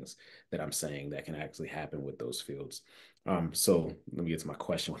negative things that I'm saying that can actually happen with those fields. So let me get to my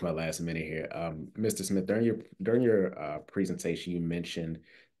question with my last minute here. Mr. Smith, during your presentation, you mentioned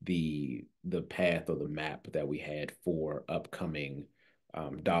the path or the map that we had for upcoming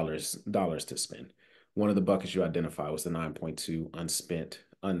dollars to spend. One of the buckets you identified was the 9.2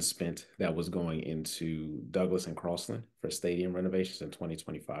 unspent that was going into Douglas and Crossland for stadium renovations in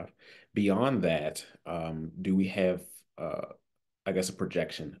 2025. Beyond that, do we have, I guess, a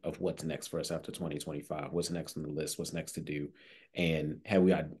projection of what's next for us after 2025? What's next on the list? What's next to do? And have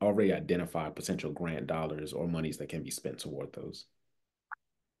we already identified potential grant dollars or monies that can be spent toward those?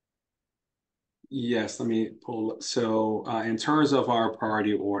 Yes, let me pull. So in terms of our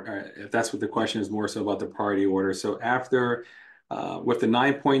priority order, if that's what the question is, more so about the priority order. So after, with the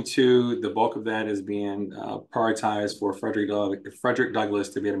 9.2, the bulk of that is being prioritized for Frederick Douglass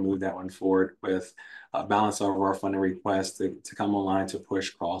to be able to move that one forward, with a balance of our funding request to come online to push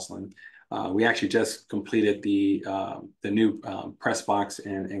Crossland. We actually just completed the new press box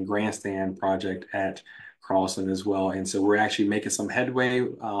and grandstand project at Crossland as well. And so we're actually making some headway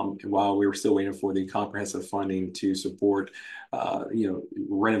while we were still waiting for the comprehensive funding to support,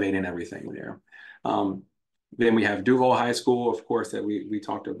 renovating everything there. Then we have Duval High School, of course, that we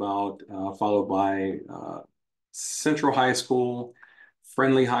talked about, followed by Central High School,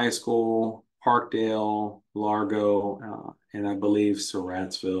 Friendly High School, Parkdale, Largo, and I believe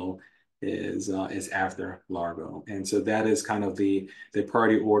Surrattsville is after Largo. And so that is kind of the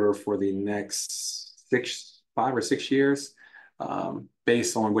priority order for the next 5 or 6 years,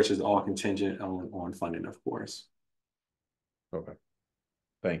 based on which is all contingent on funding, of course. Okay.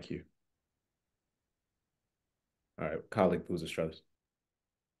 Thank you. All right, colleague Buza-Struthers.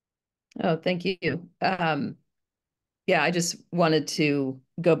 Oh, thank you. Yeah, I just wanted to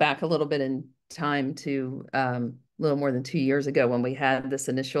go back a little bit in time to a little more than 2 years ago when we had this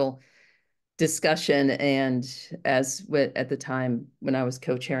initial discussion, and at the time when I was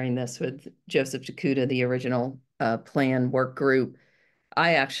co-chairing this with Joseph Jakuta, the original plan work group,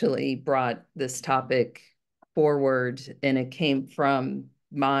 I actually brought this topic forward, and it came from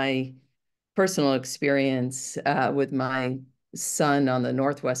my personal experience with my son on the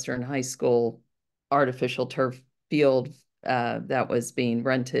Northwestern High School artificial turf field that was being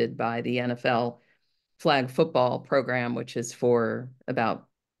rented by the NFL flag football program, which is for about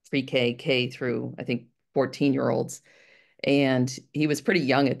pre-K, K through, I think, 14-year-olds. And he was pretty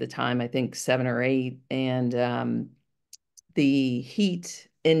young at the time, I think 7 or 8. And the heat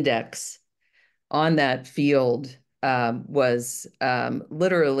index on that field was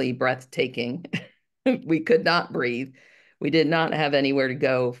literally breathtaking. We could not breathe. We did not have anywhere to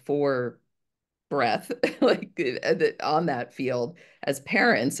go for breath like on that field as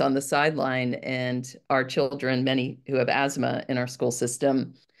parents on the sideline, and our children, many who have asthma in our school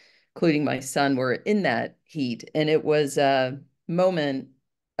system, including my son, were in that heat. And it was a moment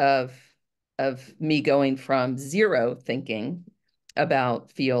of me going from zero thinking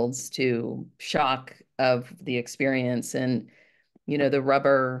about fields to shock of the experience, and the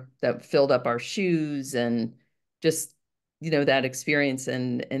rubber that filled up our shoes, and just that experience,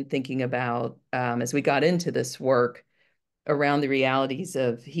 and thinking about as we got into this work around the realities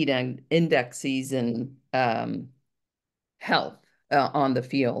of heat indexes and health on the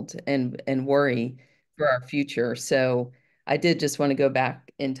field, and worry for our future. So I did just want to go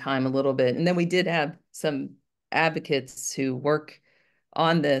back in time a little bit. And then we did have some advocates who work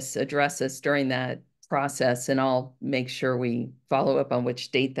on this address us during that process, and I'll make sure we follow up on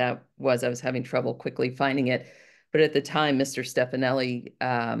which date that was. I was having trouble quickly finding it. But at the time, Mr. Stefanelli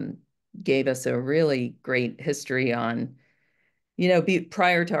gave us a really great history on,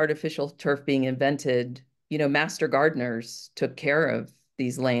 prior to artificial turf being invented, master gardeners took care of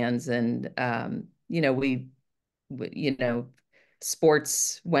these lands, and,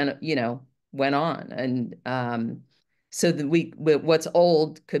 sports went on. And so what's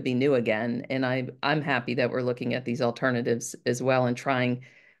old could be new again. And I'm happy that we're looking at these alternatives as well and trying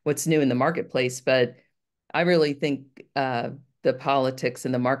what's new in the marketplace. But I really think the politics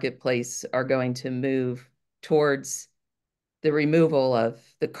and the marketplace are going to move towards the removal of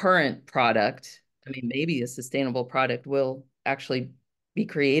the current product. I mean, maybe a sustainable product will actually be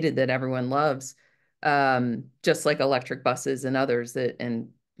created that everyone loves, just like electric buses and others that and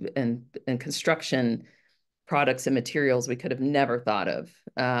construction products and materials we could have never thought of,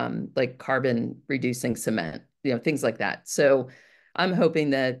 like carbon reducing cement, things like that. So I'm hoping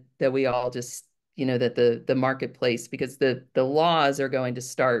that we all just, that the marketplace, because the laws are going to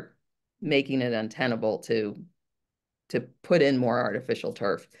start making it untenable to put in more artificial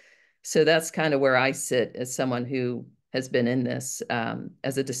turf. So that's kind of where I sit as someone who has been in this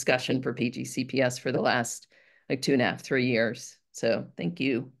as a discussion for PGCPS for the last like 2.5, 3 years. So thank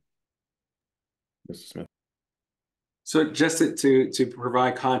you. Mr. Smith. So just to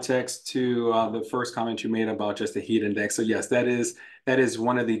provide context to the first comment you made about just the heat index. So yes, that is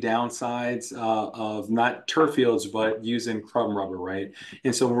one of the downsides of not turf fields, but using crumb rubber, right?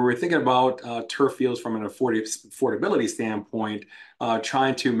 And so when we're thinking about turf fields from an affordability standpoint,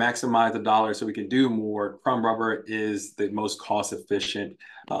 trying to maximize the dollar so we can do more, crumb rubber is the most cost efficient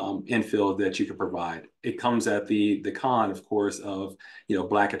infill that you can provide. It comes at the con, of course, of,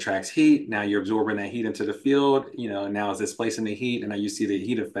 black attracts heat. Now you're absorbing that heat into the field, now it's displacing the heat, and now you see the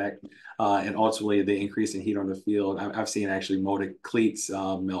heat effect and ultimately the increase in heat on the field. I've seen actually molded cleats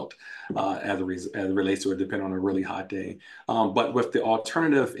melt as it relates to it, depending on a really hot day. But with the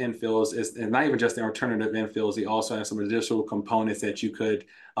alternative infills, and not even just the alternative infills, they also have some additional components that you could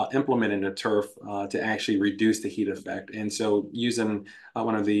implement in the turf to actually reduce the heat effect. And so using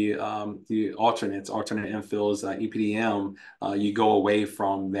one of the alternate infills, EPDM, you go away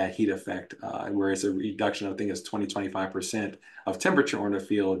from that heat effect, where it's a reduction, I think it's 20-25% of temperature on the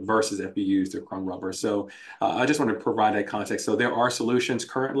field versus if you use the crumb rubber. So I just want to provide that context. So there are solutions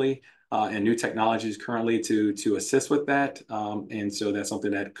currently and new technologies currently to assist with that. And so that's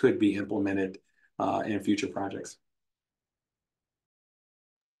something that could be implemented in future projects.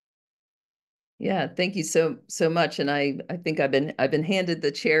 Yeah, thank you so much. And I think I've been handed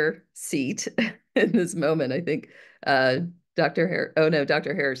the chair seat in this moment. I think Dr.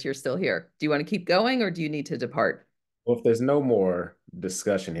 Harris, you're still here. Do you want to keep going, or do you need to depart? Well, if there's no more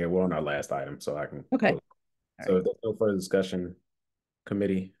discussion here, we're on our last item, so I can. Okay. So if there's no further discussion,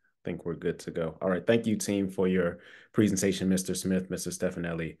 committee, I think we're good to go. All right. Thank you, team, for your presentation, Mr. Smith, Mr.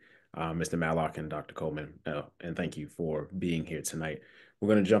 Stefanelli, Mr. Mallock, and Dr. Coleman. And thank you for being here tonight. We're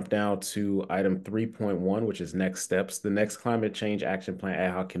going to jump now to item 3.1, which is next steps. The next Climate Change Action Plan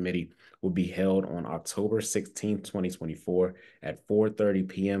Ad Hoc Committee will be held on October 16th, 2024 at 4:30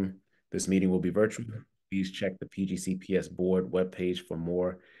 p.m. This meeting will be virtual. please check the PGCPS board webpage for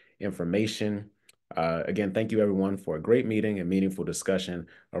more information. Again, thank you everyone for a great meeting and meaningful discussion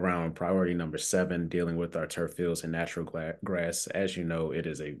around priority number 7, dealing with our turf fields and natural grass. As you know, it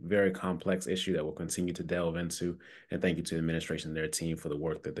is a very complex issue that we'll continue to delve into. And thank you to the administration and their team for the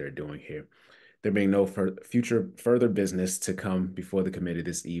work that they're doing here. There being no further business to come before the committee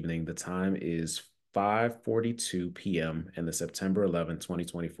this evening, the time is 5:42 p.m. and the September 11,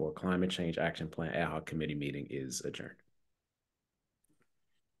 2024 Climate Change Action Plan Ad Hoc Committee meeting is adjourned.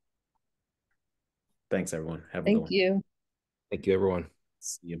 Thanks, everyone. Have a good one. Thank you. Thank you, everyone.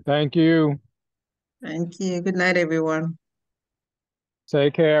 See you. Thank you. Thank you. Good night, everyone.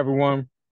 Take care, everyone.